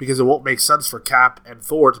movie because it won't make sense for Cap and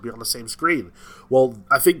Thor to be on the same screen. Well,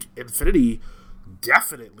 I think Infinity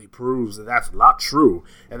definitely proves that that's not true,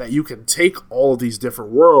 and that you can take all of these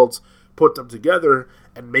different worlds, put them together,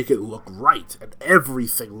 and make it look right. And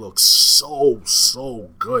everything looks so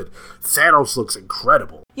good. Thanos looks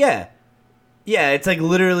incredible. Yeah, it's like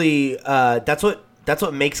literally that's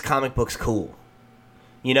what makes comic books cool.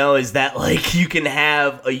 You know, is that like you can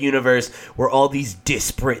have a universe where all these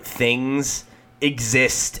disparate things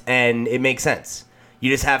exist and it makes sense.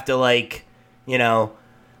 You just have to, like, you know,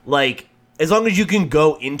 like, as long as you can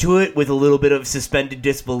go into it with a little bit of suspended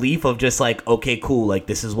disbelief of just like, okay, cool, like,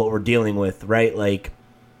 this is what we're dealing with, right? Like,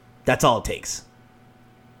 that's all it takes.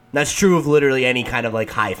 That's true of literally any kind of, like,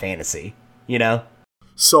 high fantasy, you know?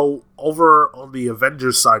 So, over on the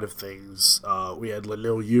Avengers side of things, we had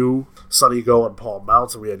Leinil Yu, Sonny Go, and Paul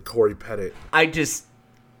Mounts, and we had Corey Pettit. I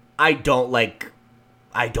don't like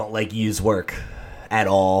Yu's work at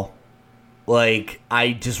all. Like,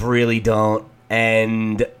 I just really don't.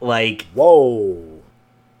 And, like... Whoa!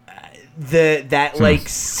 That like,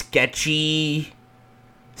 sketchy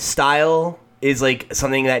style is, like,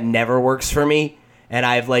 something that never works for me. And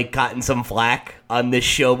I've, like, gotten some flack on this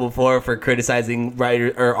show before for criticizing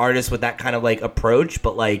writer or artists with that kind of, like, approach,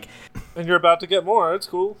 but, like... And you're about to get more. It's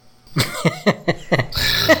cool.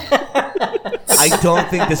 I don't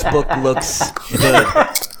think this book looks good.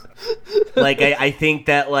 Like, I think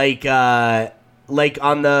that, like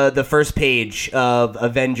on the first page of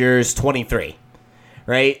Avengers 23,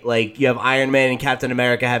 right? Like, you have Iron Man and Captain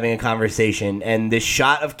America having a conversation, and this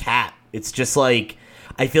shot of Cap, it's just, like...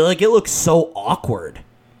 I feel like it looks so awkward.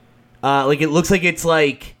 Like, it looks like it's,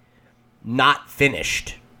 like, not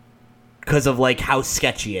finished because of, like, how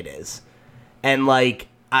sketchy it is. And, like,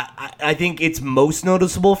 I think it's most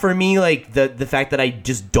noticeable for me, like, the fact that I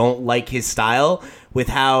just don't like his style with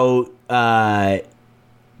how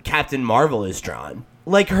Captain Marvel is drawn.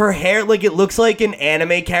 Like, her hair, like, it looks like an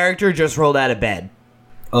anime character just rolled out of bed.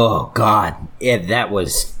 Oh, God. Yeah, that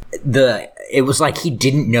was... It was like he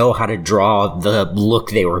didn't know how to draw the look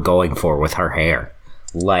they were going for with her hair.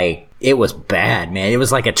 Like, It was bad, man. It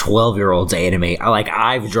was like a 12-year-old's anime.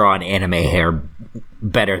 I've drawn anime hair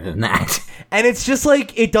better than that. And it's just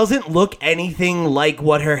like, it doesn't look anything like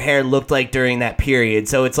what her hair looked like during that period.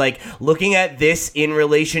 So it's like, looking at this in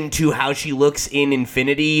relation to how she looks in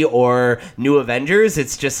Infinity or New Avengers,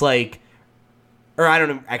 it's just like, or I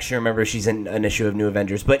don't actually remember if she's in an issue of New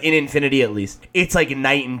Avengers, but in Infinity at least, it's like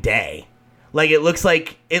night and day. Like, it looks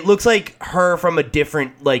like her from a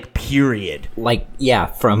different, like, period. Like, yeah,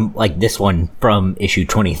 from, like, this one from issue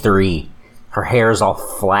 23. Her hair's all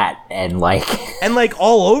flat and, like... and, like,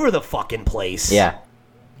 all over the fucking place. Yeah.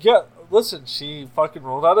 Yeah, listen, she fucking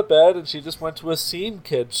rolled out of bed and she just went to a Scene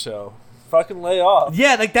Kids show. Fucking lay off.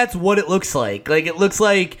 Yeah, like, that's what it looks like. Like, it looks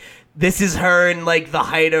like this is her in, like, the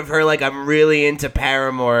height of her, like, I'm really into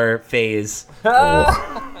Paramore phase.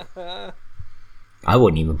 I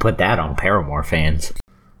wouldn't even put that on Paramore fans.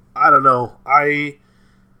 I don't know. I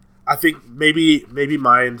think maybe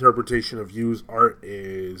my interpretation of Yu's art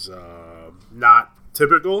is not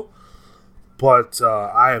typical, but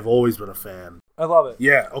I have always been a fan. I love it.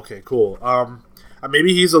 Yeah. Okay. Cool.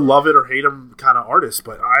 Maybe he's a love it or hate him kind of artist,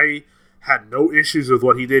 but I had no issues with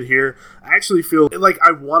what he did here. I actually feel like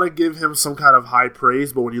I want to give him some kind of high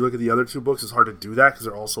praise, but when you look at the other two books, it's hard to do that because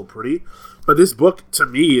they're all so pretty. But this book, to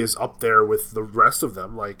me, is up there with the rest of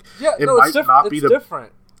them. Like, yeah, it no, might not be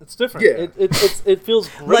different. It's different. Yeah. It feels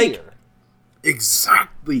grittier. Like,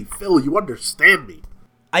 exactly, Phil. You understand me.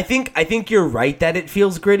 I think you're right that it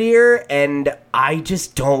feels grittier, and I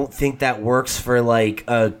just don't think that works for, like,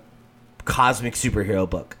 a cosmic superhero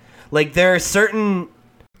book. Like, there are certain...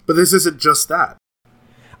 But this isn't just that.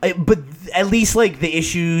 But at least, like, the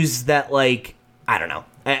issues that, like, I don't know.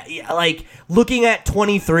 Like, looking at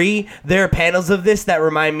 23, there are panels of this that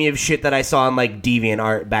remind me of shit that I saw in, like,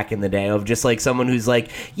 DeviantArt back in the day, of just, like, someone who's like,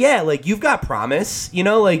 yeah, like, you've got promise, you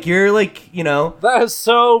know, like, you're, like, you know. That is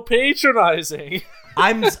so patronizing.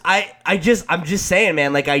 I'm just saying,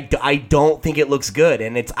 man, like, I don't think it looks good,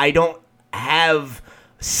 and I don't have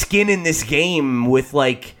skin in this game with,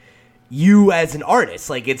 like, you as an artist.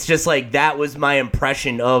 Like, it's just, like, that was my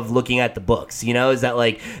impression of looking at the books, you know, is that,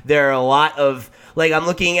 like, there are a lot of... Like, I'm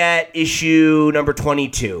looking at issue number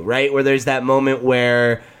 22, right? Where there's that moment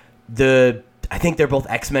where I think they're both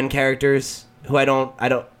X-Men characters who I don't,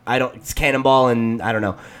 it's Cannonball and I don't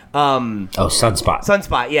know. Sunspot.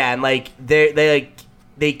 Sunspot, yeah. And, like,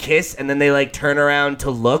 they kiss and then they, like, turn around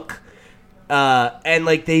to look. And,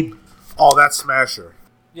 like, they... Oh, that's Smasher.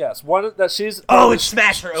 Yes, one that she's... Oh, it's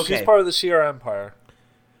Smasher, okay. She's part of the Shi'ar Empire.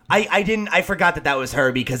 I forgot that was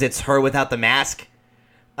her because it's her without the mask.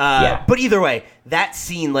 Yeah. But either way, that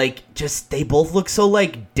scene, like, just, they both look so,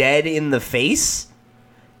 like, dead in the face.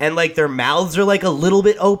 And, like, their mouths are, like, a little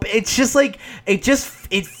bit open. It's just, like, it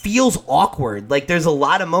feels awkward. Like, there's a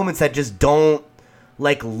lot of moments that just don't,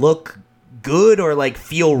 like, look good or, like,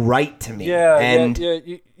 feel right to me. Yeah, and yeah.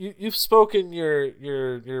 You've spoken your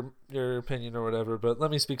opinion or whatever, but let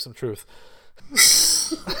me speak some truth.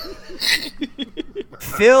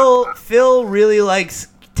 Phil really likes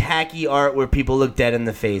tacky art where people look dead in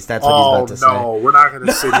the face. That's what he's about to say. Oh, no. We're not going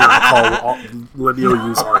to sit here and call Lanier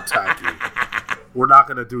Yu's art tacky. We're not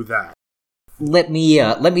going to do that. Let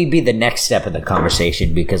me be the next step of the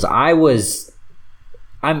conversation because I've always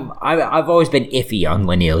been iffy on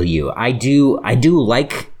Lanier Yu. I do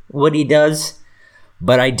like what he does,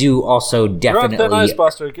 but I do also definitely... You're on thin ice,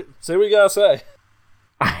 Buster. Say what you gotta say.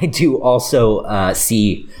 I do also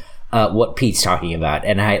see what Pete's talking about,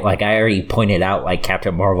 and I already pointed out, like,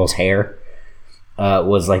 Captain Marvel's hair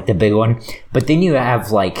was, like, the big one, but then you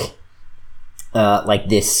have, like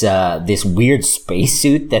this weird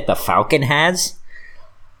spacesuit that the Falcon has.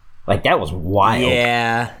 Like, that was wild.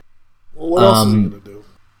 Yeah. Well, what else is he going to do?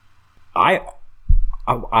 I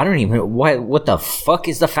don't even... What the fuck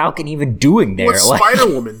is the Falcon even doing there? What's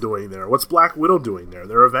Spider-Woman doing there? What's Black Widow doing there?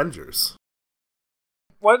 They're Avengers.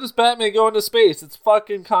 Why does Batman go into space? It's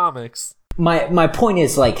fucking comics. My point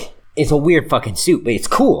is, like, it's a weird fucking suit, but it's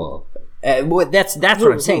cool. That's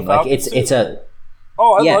what I'm saying. Like, it's a...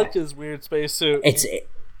 Oh, I like his weird space suit.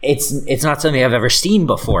 It's not something I've ever seen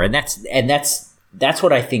before, and that's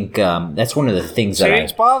what I think. That's one of the things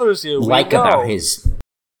Change that I bothers you. like about his.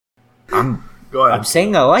 Go ahead. I'm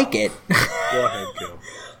saying I like it. Go ahead, Gil.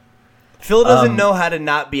 Phil doesn't know how to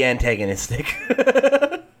not be antagonistic.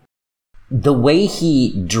 The way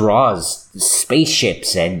he draws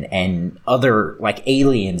spaceships and other, like,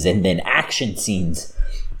 aliens and then action scenes,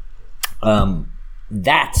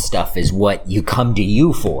 that stuff is what you come to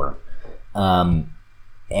you for.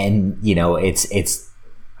 And, you know,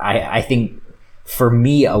 I think for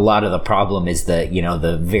me, a lot of the problem is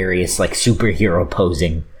the various, like, superhero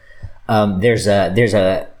posing. There's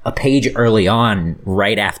a a page early on,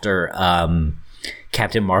 right after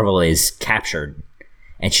Captain Marvel is captured,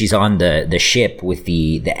 and she's on the ship with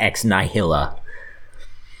the ex Nihila,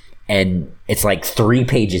 and it's like 3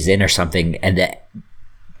 pages in or something, and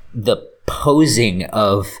the posing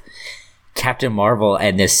of Captain Marvel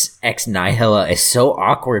and this ex Nihila is so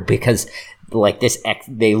awkward because like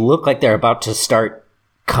they look like they're about to start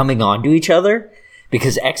coming onto each other,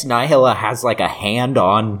 because ex Nihila has like a hand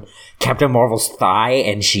on Captain Marvel's thigh,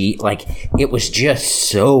 and she like, it was just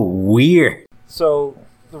so weird. So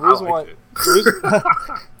the reason why.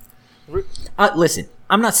 Listen,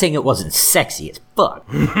 I'm not saying it wasn't sexy as fuck.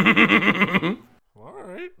 All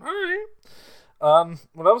right.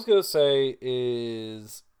 What I was gonna say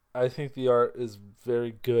is, I think the art is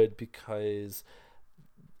very good because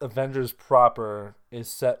Avengers proper is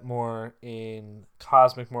set more in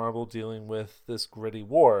cosmic Marvel dealing with this gritty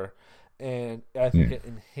war, and I think it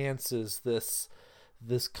enhances this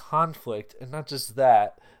conflict, and not just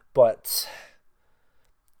that, but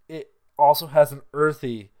it also has an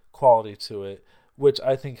earthy quality to it, which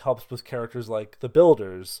I think helps with characters like the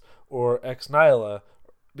Builders or Ex Nihila,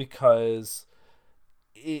 because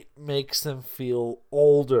it makes them feel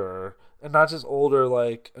older, and not just older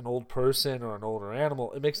like an old person or an older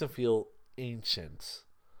animal. It makes them feel ancient,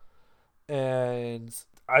 and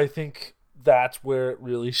I think that's where it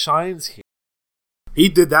really shines here. He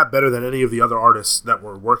did that better than any of the other artists that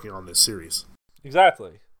were working on this series.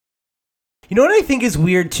 Exactly. You know what I think is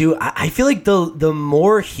weird too? I feel like the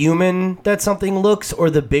more human that something looks, or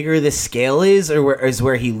the bigger the scale is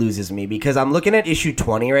where he loses me. Because I'm looking at issue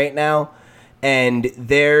 20 right now, and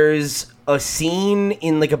there's a scene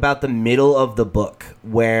in like about the middle of the book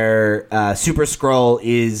where Super Skrull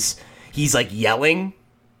he's like yelling,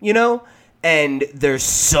 you know? And there's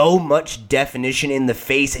so much definition in the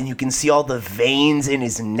face, and you can see all the veins in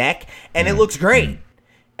his neck, and it looks great.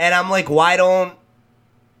 And I'm like, why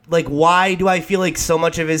do I feel like so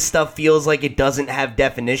much of his stuff feels like it doesn't have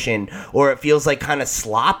definition, or it feels like kind of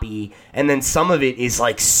sloppy, and then some of it is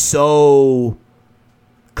like so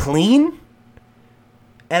clean?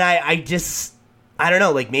 And I don't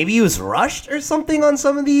know, like maybe he was rushed or something on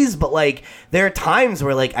some of these, but like there are times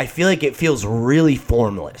where like I feel like it feels really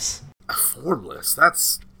formless. Formless?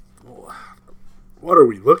 That's... What are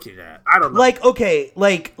we looking at? I don't know. Like, okay,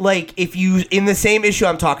 like if you, in the same issue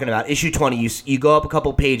I'm talking about, issue 20, you go up a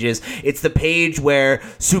couple pages, it's the page where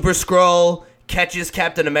Super Skrull catches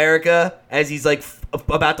Captain America as he's like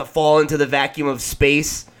about to fall into the vacuum of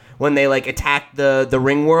space when they like attack the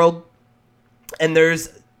ring world. And there's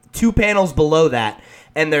 2 panels below that,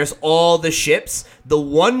 and there's all the ships. The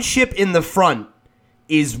one ship in the front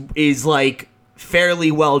is like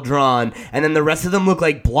fairly well drawn, and then the rest of them look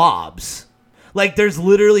like blobs. Like, there's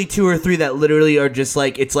literally 2 or 3 that literally are just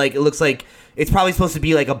like, it looks like it's probably supposed to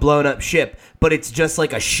be like a blown up ship, but it's just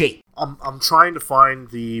like a shape. I'm trying to find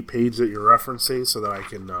the page that you're referencing so that I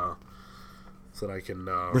can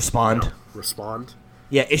Respond. Respond.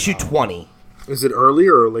 Yeah, issue 20. Is it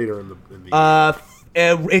earlier or later in the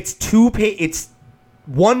It's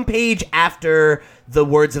 1 page after the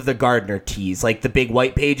Words of the Gardener tease, like the big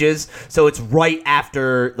white pages. So it's right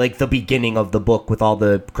after like the beginning of the book with all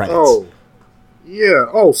the credits. Oh. Yeah.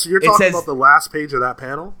 Oh, so you're talking about the last page of that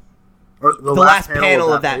panel? Or the last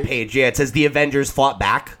panel of that page. Yeah, it says the Avengers fought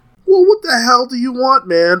back. Well, what the hell do you want,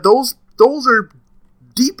 man? Those are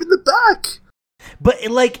deep in the back. But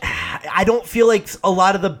like, I don't feel like a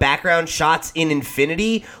lot of the background shots in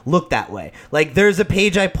Infinity look that way. Like, there's a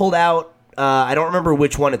page I pulled out. I don't remember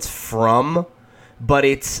which one it's from, but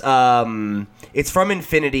it's from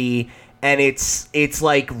Infinity, and it's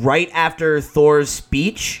like right after Thor's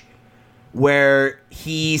speech, where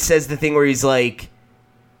he says the thing where he's like,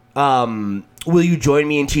 will you join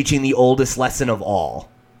me in teaching the oldest lesson of all?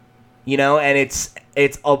 You know, and it's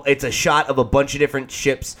a shot of a bunch of different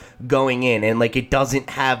ships going in, and like it doesn't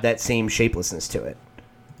have that same shapelessness to it.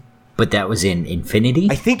 But that was in Infinity?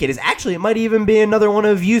 I think it is. Actually, it might even be another one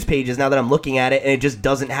of View's pages now that I'm looking at it, and it just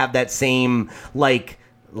doesn't have that same like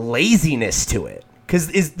laziness to it. Because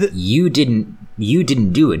you didn't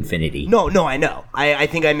do Infinity. No, I know. I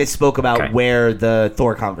think I misspoke about where the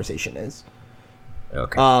Thor conversation is.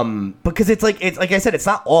 Okay. Because it's like I said, it's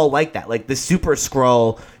not all like that. Like the Super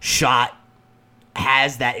Skrull shot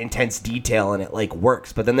has that intense detail and it like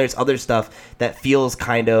works, but then there's other stuff that feels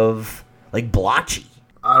kind of like blotchy.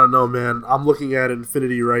 I don't know, man. I'm looking at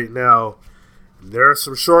Infinity right now. There are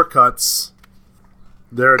some shortcuts.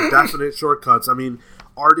 There are definite shortcuts. I mean,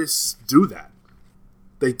 artists do that.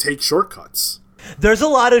 They take shortcuts. There's a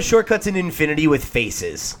lot of shortcuts in Infinity with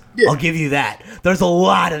faces. Yeah. I'll give you that. There's a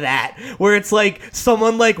lot of that where it's like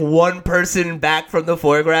someone like one person back from the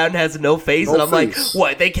foreground has no face, and I'm face. Like,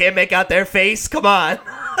 what? They can't make out their face? Come on.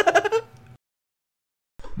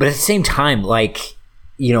 But at the same time, like,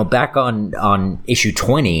 you know, back on issue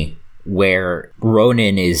 20, where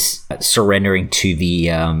Ronan is surrendering to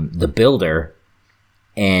the builder,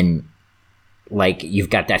 and like you've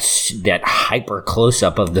got that hyper close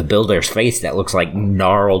up of the builder's face that looks like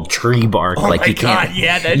gnarled tree bark. Oh like my God,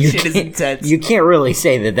 yeah, that shit is intense. You can't really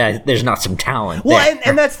say that there's not some talent. Well, there.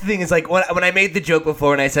 And that's the thing is like when I made the joke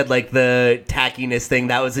before and I said like the tackiness thing,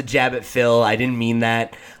 that was a jab at Phil. I didn't mean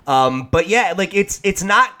that. But yeah, like it's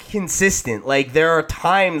not consistent. Like there are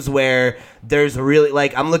times where there's really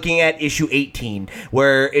like I'm looking at issue 18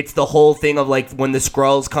 where it's the whole thing of like when the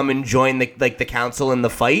Skrulls come and join the council in the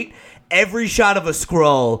fight. Every shot of a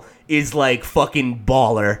Skrull is like fucking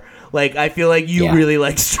baller. Like I feel like you really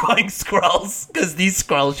like drawing Skrulls because these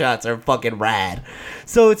Skrull shots are fucking rad.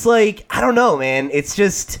 So it's like I don't know, man. It's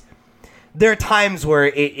just there are times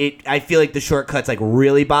where I feel like the shortcuts like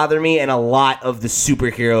really bother me, and a lot of the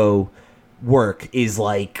superhero work is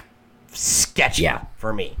like sketchy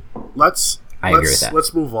for me. I agree with that.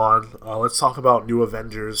 Let's move on. Let's talk about New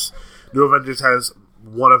Avengers. New Avengers has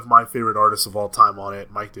one of my favorite artists of all time on it,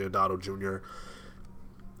 Mike Deodato Jr.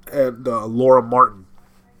 and Laura Martin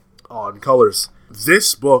on colors.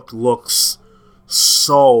 This book looks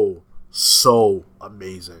so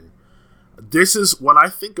amazing. This is when I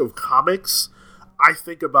think of comics, I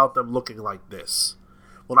think about them looking like this.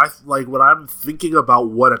 When I'm thinking about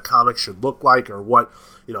what a comic should look like or what,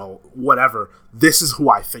 you know, whatever, this is who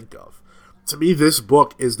I think of. To me, this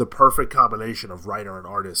book is the perfect combination of writer and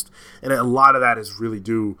artist, and a lot of that is really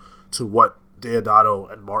due to what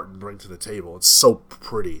Deodato and Martin bring to the table. It's so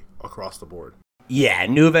pretty across the board. Yeah,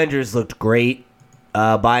 New Avengers looked great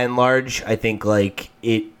by and large. I think like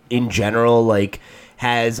it in general like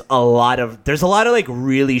has there's a lot of like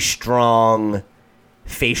really strong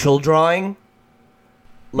facial drawing.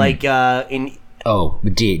 Like Deodato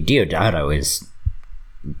is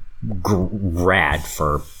rad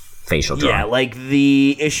for facial drawing. Yeah, like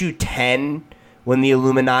the issue 10 when the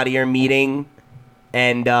Illuminati are meeting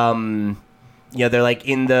and you know they're like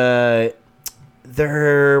in where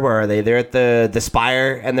are they? They're at the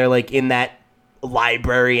Spire and they're like in that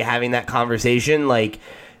library having that conversation. Like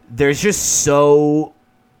there's just so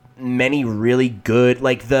many really good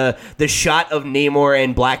like the shot of Namor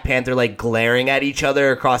and Black Panther like glaring at each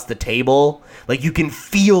other across the table. Like you can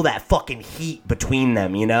feel that fucking heat between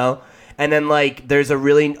them, you know? And then, like, there's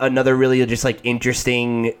another really just, like,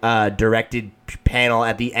 interesting directed panel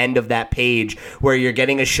at the end of that page where you're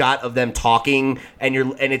getting a shot of them talking and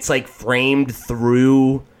it's, like, framed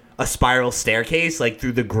through a spiral staircase, like,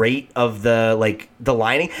 through the grate of the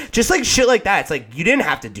lining. Just, like, shit like that. It's like, you didn't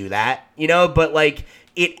have to do that, you know? But, like,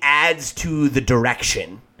 it adds to the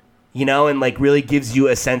direction, you know? And, like, really gives you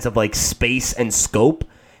a sense of, like, space and scope.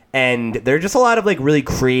 And there are just a lot of, like, really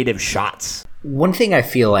creative shots. One thing I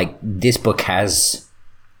feel like this book has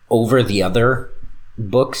over the other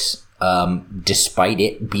books, despite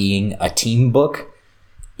it being a team book,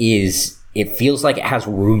 is it feels like it has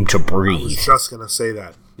room to breathe. I was just going to say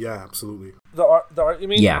that. Yeah, absolutely. The art, you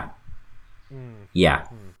mean? Yeah. Yeah.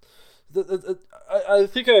 I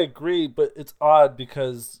think I agree, but it's odd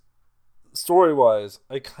because story-wise,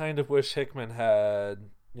 I kind of wish Hickman had,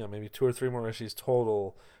 you know, maybe 2 or 3 more issues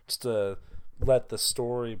total just to let the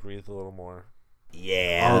story breathe a little more.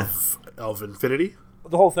 Yeah. Of Infinity?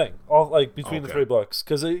 The whole thing. All like between the 3 books.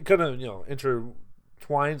 Because it kind of, you know,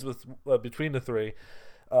 intertwines with between the 3.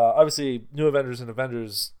 Obviously, New Avengers and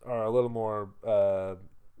Avengers are a little more,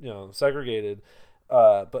 you know, segregated.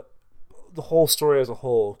 But the whole story as a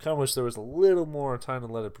whole, kind of wish there was a little more time to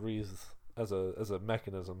let it breathe as a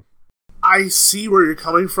mechanism. I see where you're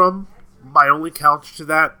coming from. My only counter to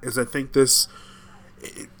that is I think this...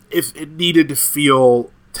 If it needed to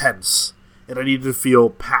feel tense and it needed to feel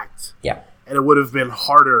packed. Yeah. And it would have been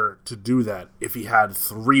harder to do that if he had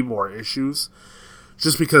 3 more issues,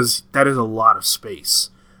 just because that is a lot of space.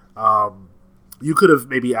 You could have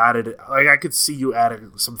maybe added, like I could see you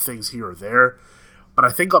adding some things here or there, but I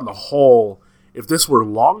think on the whole, if this were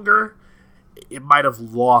longer, it might have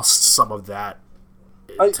lost some of that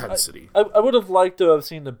intensity. I would have liked to have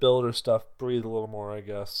seen the builder stuff breathe a little more, I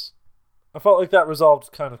guess. I felt like that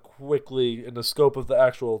resolved kind of quickly in the scope of the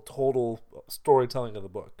actual total storytelling of the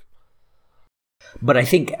book. But I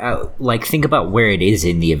think, think about where it is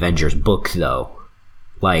in the Avengers book, though.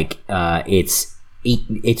 Like, it's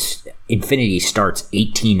Infinity starts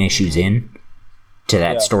 18 issues in to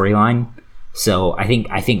that storyline. So I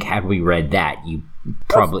think had we read that, you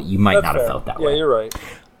might not have felt that way. Yeah, you're right.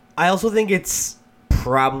 I also think it's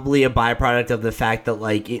probably a byproduct of the fact that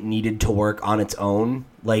like it needed to work on its own.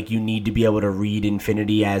 Like you need to be able to read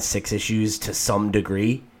Infinity as 6 issues to some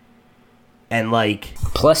degree. And like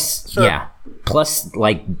plus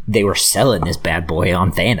like they were selling this bad boy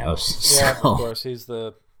on Thanos. Yeah, So. of course he's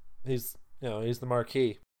the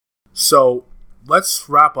marquee. So let's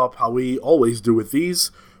wrap up how we always do with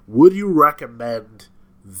these. Would you recommend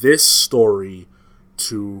this story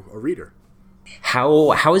to a reader?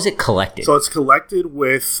 How is it collected? So it's collected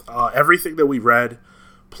with everything that we read,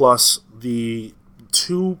 plus the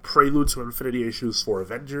 2 Prelude to Infinity issues for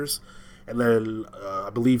Avengers, and then I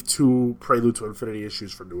believe 2 Prelude to Infinity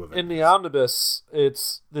issues for New Avengers. In the omnibus,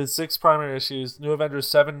 it's the 6 primary issues: New Avengers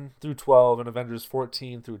 7 through 12 and Avengers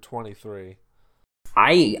 14 through 23.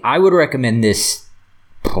 I would recommend this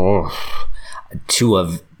to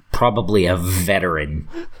probably a veteran.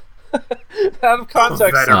 Out of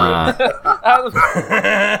context.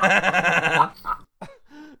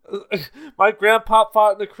 My grandpa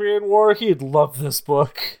fought in the Korean War. He'd love this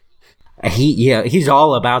book. He's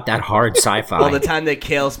all about that hard sci-fi. all the time that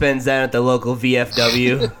Kale spends down at the local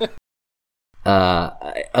VFW.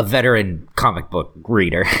 A veteran comic book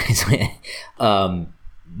reader.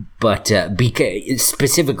 But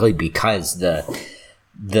specifically because the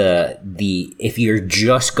if you're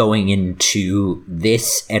just going into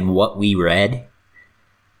this and what we read,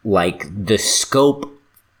 like the scope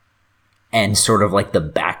and sort of like the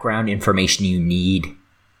background information you need,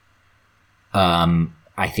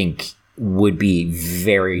 I think would be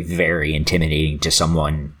very, very intimidating to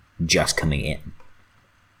someone just coming in.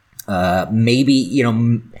 Maybe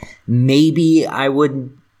I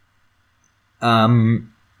would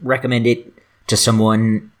recommend it to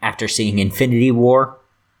someone after seeing Infinity War,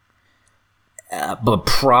 but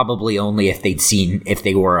probably only if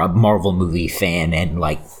they were a Marvel movie fan and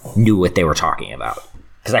like knew what they were talking about.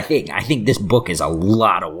 Because I think this book is a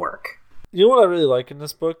lot of work. You know what I really like in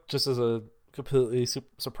this book, just as a completely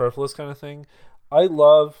superfluous kind of thing? I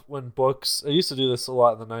love when books, I used to do this a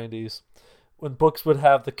lot in the 90s, when books would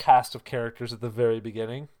have the cast of characters at the very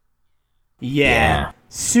beginning. Yeah.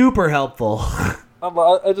 Super helpful.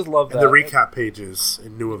 I just love that. And the recap pages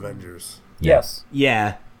in New Avengers. Yes.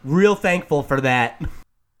 Yeah. Real thankful for that.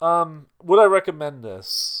 Would I recommend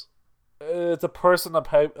this? It's a person I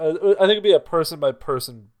think it'd be a person by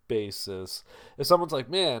person basis. If someone's like,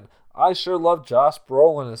 man, I sure love Josh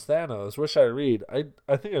Brolin as Thanos, wish I read, I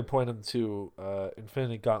think I'd point him to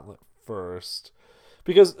Infinity Gauntlet first.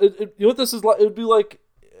 Because you know what this is like? It would be like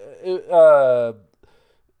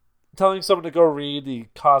telling someone to go read the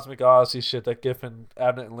Cosmic Odyssey shit that Giffen,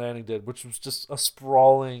 Abnett, and Lanning did, which was just a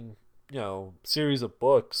sprawling, series of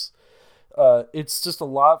books. It's just a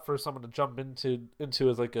lot for someone to jump into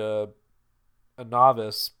as like a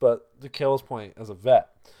novice, but to Kale's point, as a vet.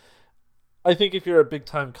 I think if you're a big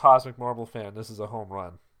time Cosmic Marvel fan, this is a home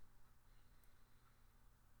run.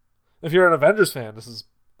 If you're an Avengers fan, this is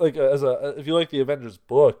like if you like the Avengers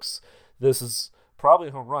books, this is probably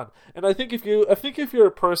a home run. And I think if you're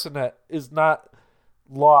a person that is not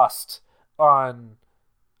lost on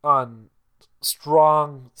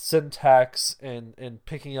strong syntax and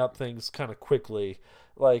picking up things kind of quickly,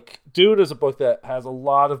 like Dune is a book that has a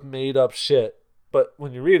lot of made up shit, but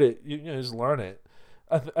when you read it, you just learn it.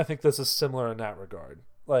 I think this is similar in that regard.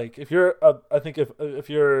 Like if you're if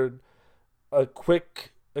you're a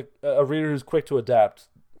reader who's quick to adapt,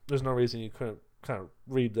 there's no reason you couldn't kind of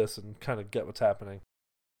read this and kind of get what's happening.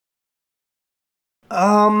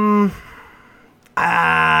 Yeah,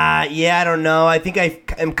 I don't know. I think I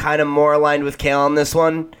am kind of more aligned with Kale on this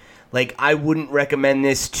one. Like, I wouldn't recommend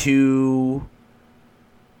this to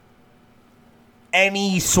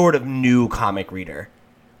any sort of new comic reader.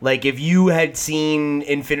 Like, if you had seen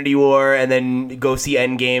Infinity War and then go see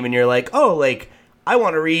Endgame and you're like, oh, like, I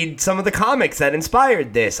want to read some of the comics that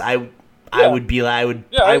inspired this, I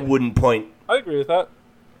wouldn't point. I agree with that.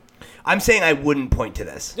 I'm saying I wouldn't point to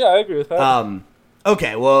this. Yeah, I agree with that.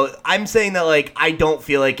 Okay, well, I'm saying that, like, I don't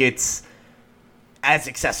feel like it's as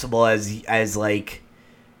accessible as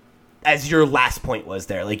your last point was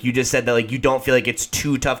there. Like, you just said that, like, you don't feel like it's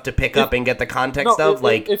too tough to pick up and get the context of.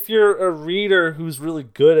 If you're a reader who's really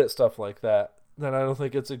good at stuff like that, then I don't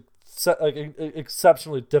think it's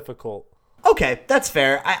exceptionally difficult. Okay, that's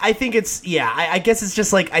fair. I think it's, I guess it's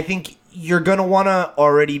just, like, I think you're going to want to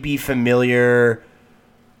already be familiar,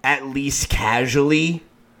 at least casually,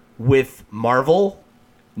 with Marvel,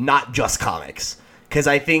 not just comics. Because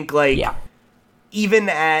I think, like, even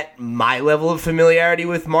at my level of familiarity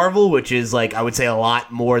with Marvel, which is like I would say a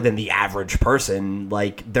lot more than the average person,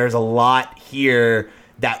 like there's a lot here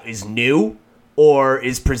that is new or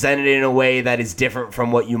is presented in a way that is different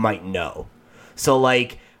from what you might know. So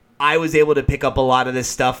like I was able to pick up a lot of this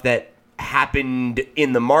stuff that happened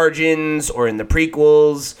in the margins or in the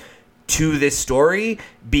prequels to this story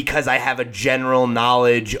because I have a general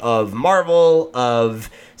knowledge of Marvel, of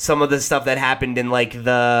some of the stuff that happened in like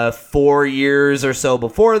the 4 years or so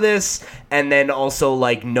before this, and then also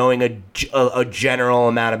like knowing a general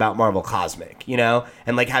amount about Marvel Cosmic, you know,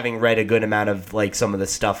 and like having read a good amount of like some of the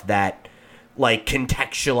stuff that like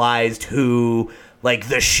contextualized who like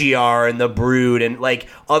the Shi'ar and the Brood, and like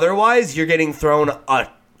otherwise you're getting thrown a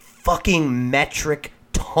fucking metric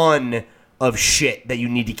ton of shit that you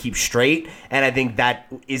need to keep straight, and I think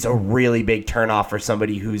that is a really big turnoff for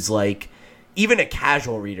somebody who's like even a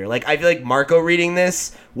casual reader. Like I feel like Marco reading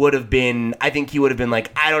this would have been, I think he would have been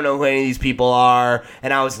like, I don't know who any of these people are,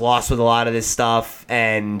 and I was lost with a lot of this stuff,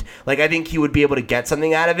 and like I think he would be able to get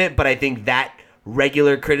something out of it, but I think that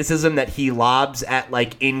regular criticism that he lobs at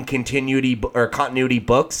like in continuity or continuity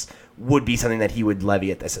books would be something that he would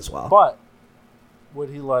levy at this as well. But would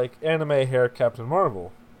he like anime hair Captain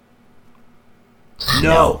Marvel?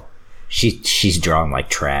 No. She's drawn like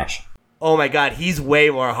trash. Oh my god, he's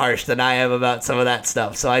way more harsh than I am about some of that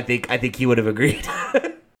stuff. So I think he would have agreed.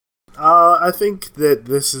 I think that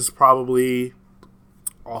this is probably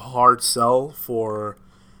a hard sell for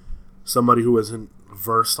somebody who isn't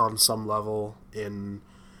versed on some level in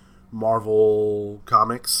Marvel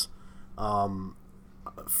comics.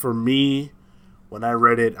 For me, when I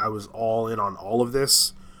read it, I was all in on all of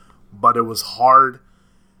this, but it was hard.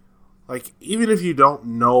 Like, even if you don't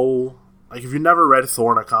know, like, if you never read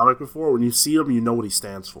Thor in a comic before, when you see him, you know what he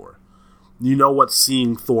stands for. You know what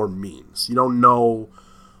seeing Thor means. You don't know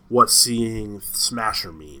what seeing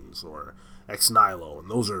Smasher means, or Ex Nihilo,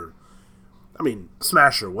 and those are, I mean,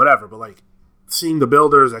 Smasher, whatever, but, like, seeing the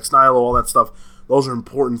Builders, Ex Nihilo, all that stuff, those are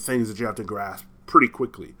important things that you have to grasp pretty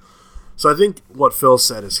quickly. So I think what Phil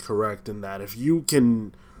said is correct in that if you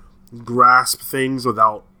can grasp things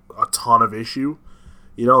without a ton of issue,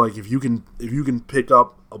 you know, like if you can pick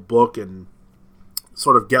up a book and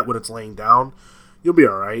sort of get what it's laying down, you'll be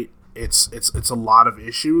all right. It's a lot of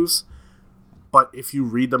issues, but if you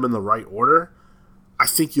read them in the right order, I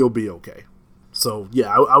think you'll be okay. So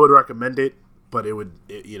yeah, I would recommend it, but it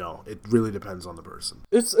really depends on the person.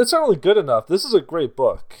 It's certainly good enough. This is a great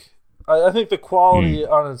book. I think the quality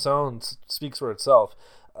on its own speaks for itself.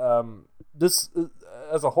 This,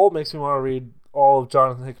 as a whole, makes me want to read all of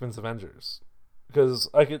Jonathan Hickman's Avengers. Because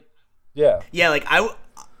I could, yeah. Yeah, like I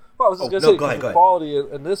was just going to say, go ahead. The quality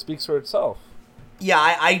in this speaks for itself.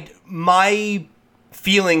 Yeah, my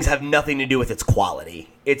feelings have nothing to do with its quality.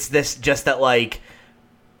 It's just that, like,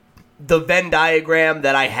 the Venn diagram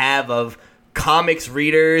that I have of comics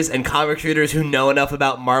readers and comics readers who know enough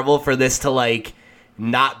about Marvel for this to, like,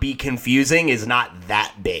 not be confusing is not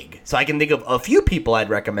that big. So I can think of a few people I'd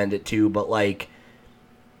recommend it to, but, like,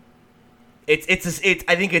 I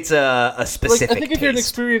think it's a specific like, I think if taste. you're an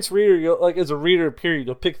experienced reader, you'll, like, as a reader, period,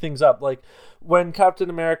 you'll pick things up. Like, when Captain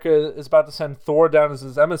America is about to send Thor down as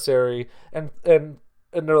his emissary, and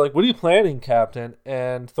they're like, what are you planning, Captain?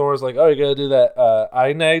 And Thor's like, oh, you're going to do that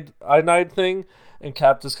Einide thing? And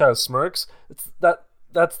Cap just kind of smirks.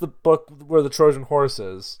 That's the book where the Trojan horse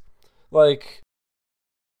is. Like...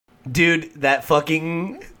 Dude, the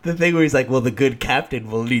thing where he's like, well, the good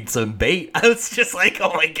captain will need some bait. I was just like,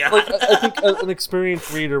 oh my god. Like, I think an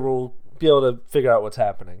experienced reader will be able to figure out what's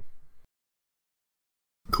happening.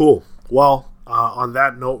 Cool. Well, on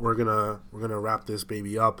that note, we're gonna wrap this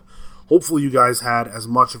baby up. Hopefully you guys had as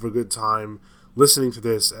much of a good time listening to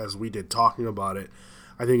this as we did talking about it.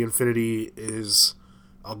 I think Infinity is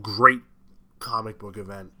a great comic book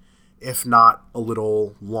event, if not a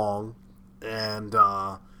little long. And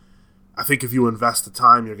I think if you invest the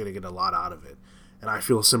time, you're going to get a lot out of it. And I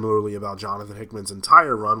feel similarly about Jonathan Hickman's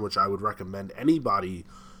entire run, which I would recommend anybody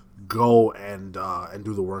go and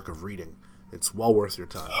do the work of reading. It's well worth your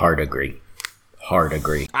time. Hard agree.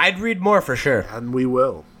 I'd read more for sure. And we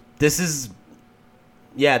will. This is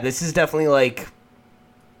definitely like,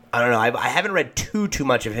 I don't know. I haven't read too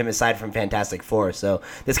much of him aside from Fantastic Four, so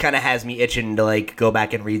this kind of has me itching to like go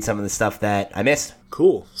back and read some of the stuff that I missed.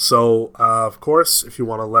 Cool. So, of course, if you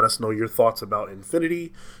want to let us know your thoughts about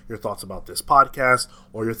Infinity, your thoughts about this podcast,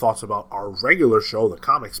 or your thoughts about our regular show, The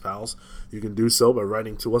Comics Pals, you can do so by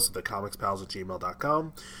writing to us at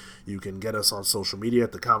thecomicspals@gmail.com. You can get us on social media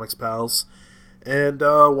at The Comics Pals. And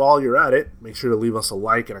while you're at it, make sure to leave us a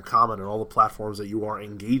like and a comment on all the platforms that you are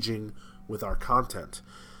engaging with our content.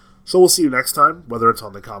 So we'll see you next time, whether it's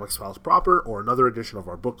on the Comics Files proper or another edition of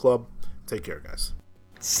our book club. Take care, guys.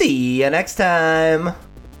 See you next time.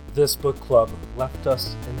 This book club left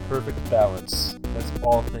us in perfect balance, as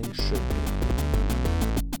all things should be.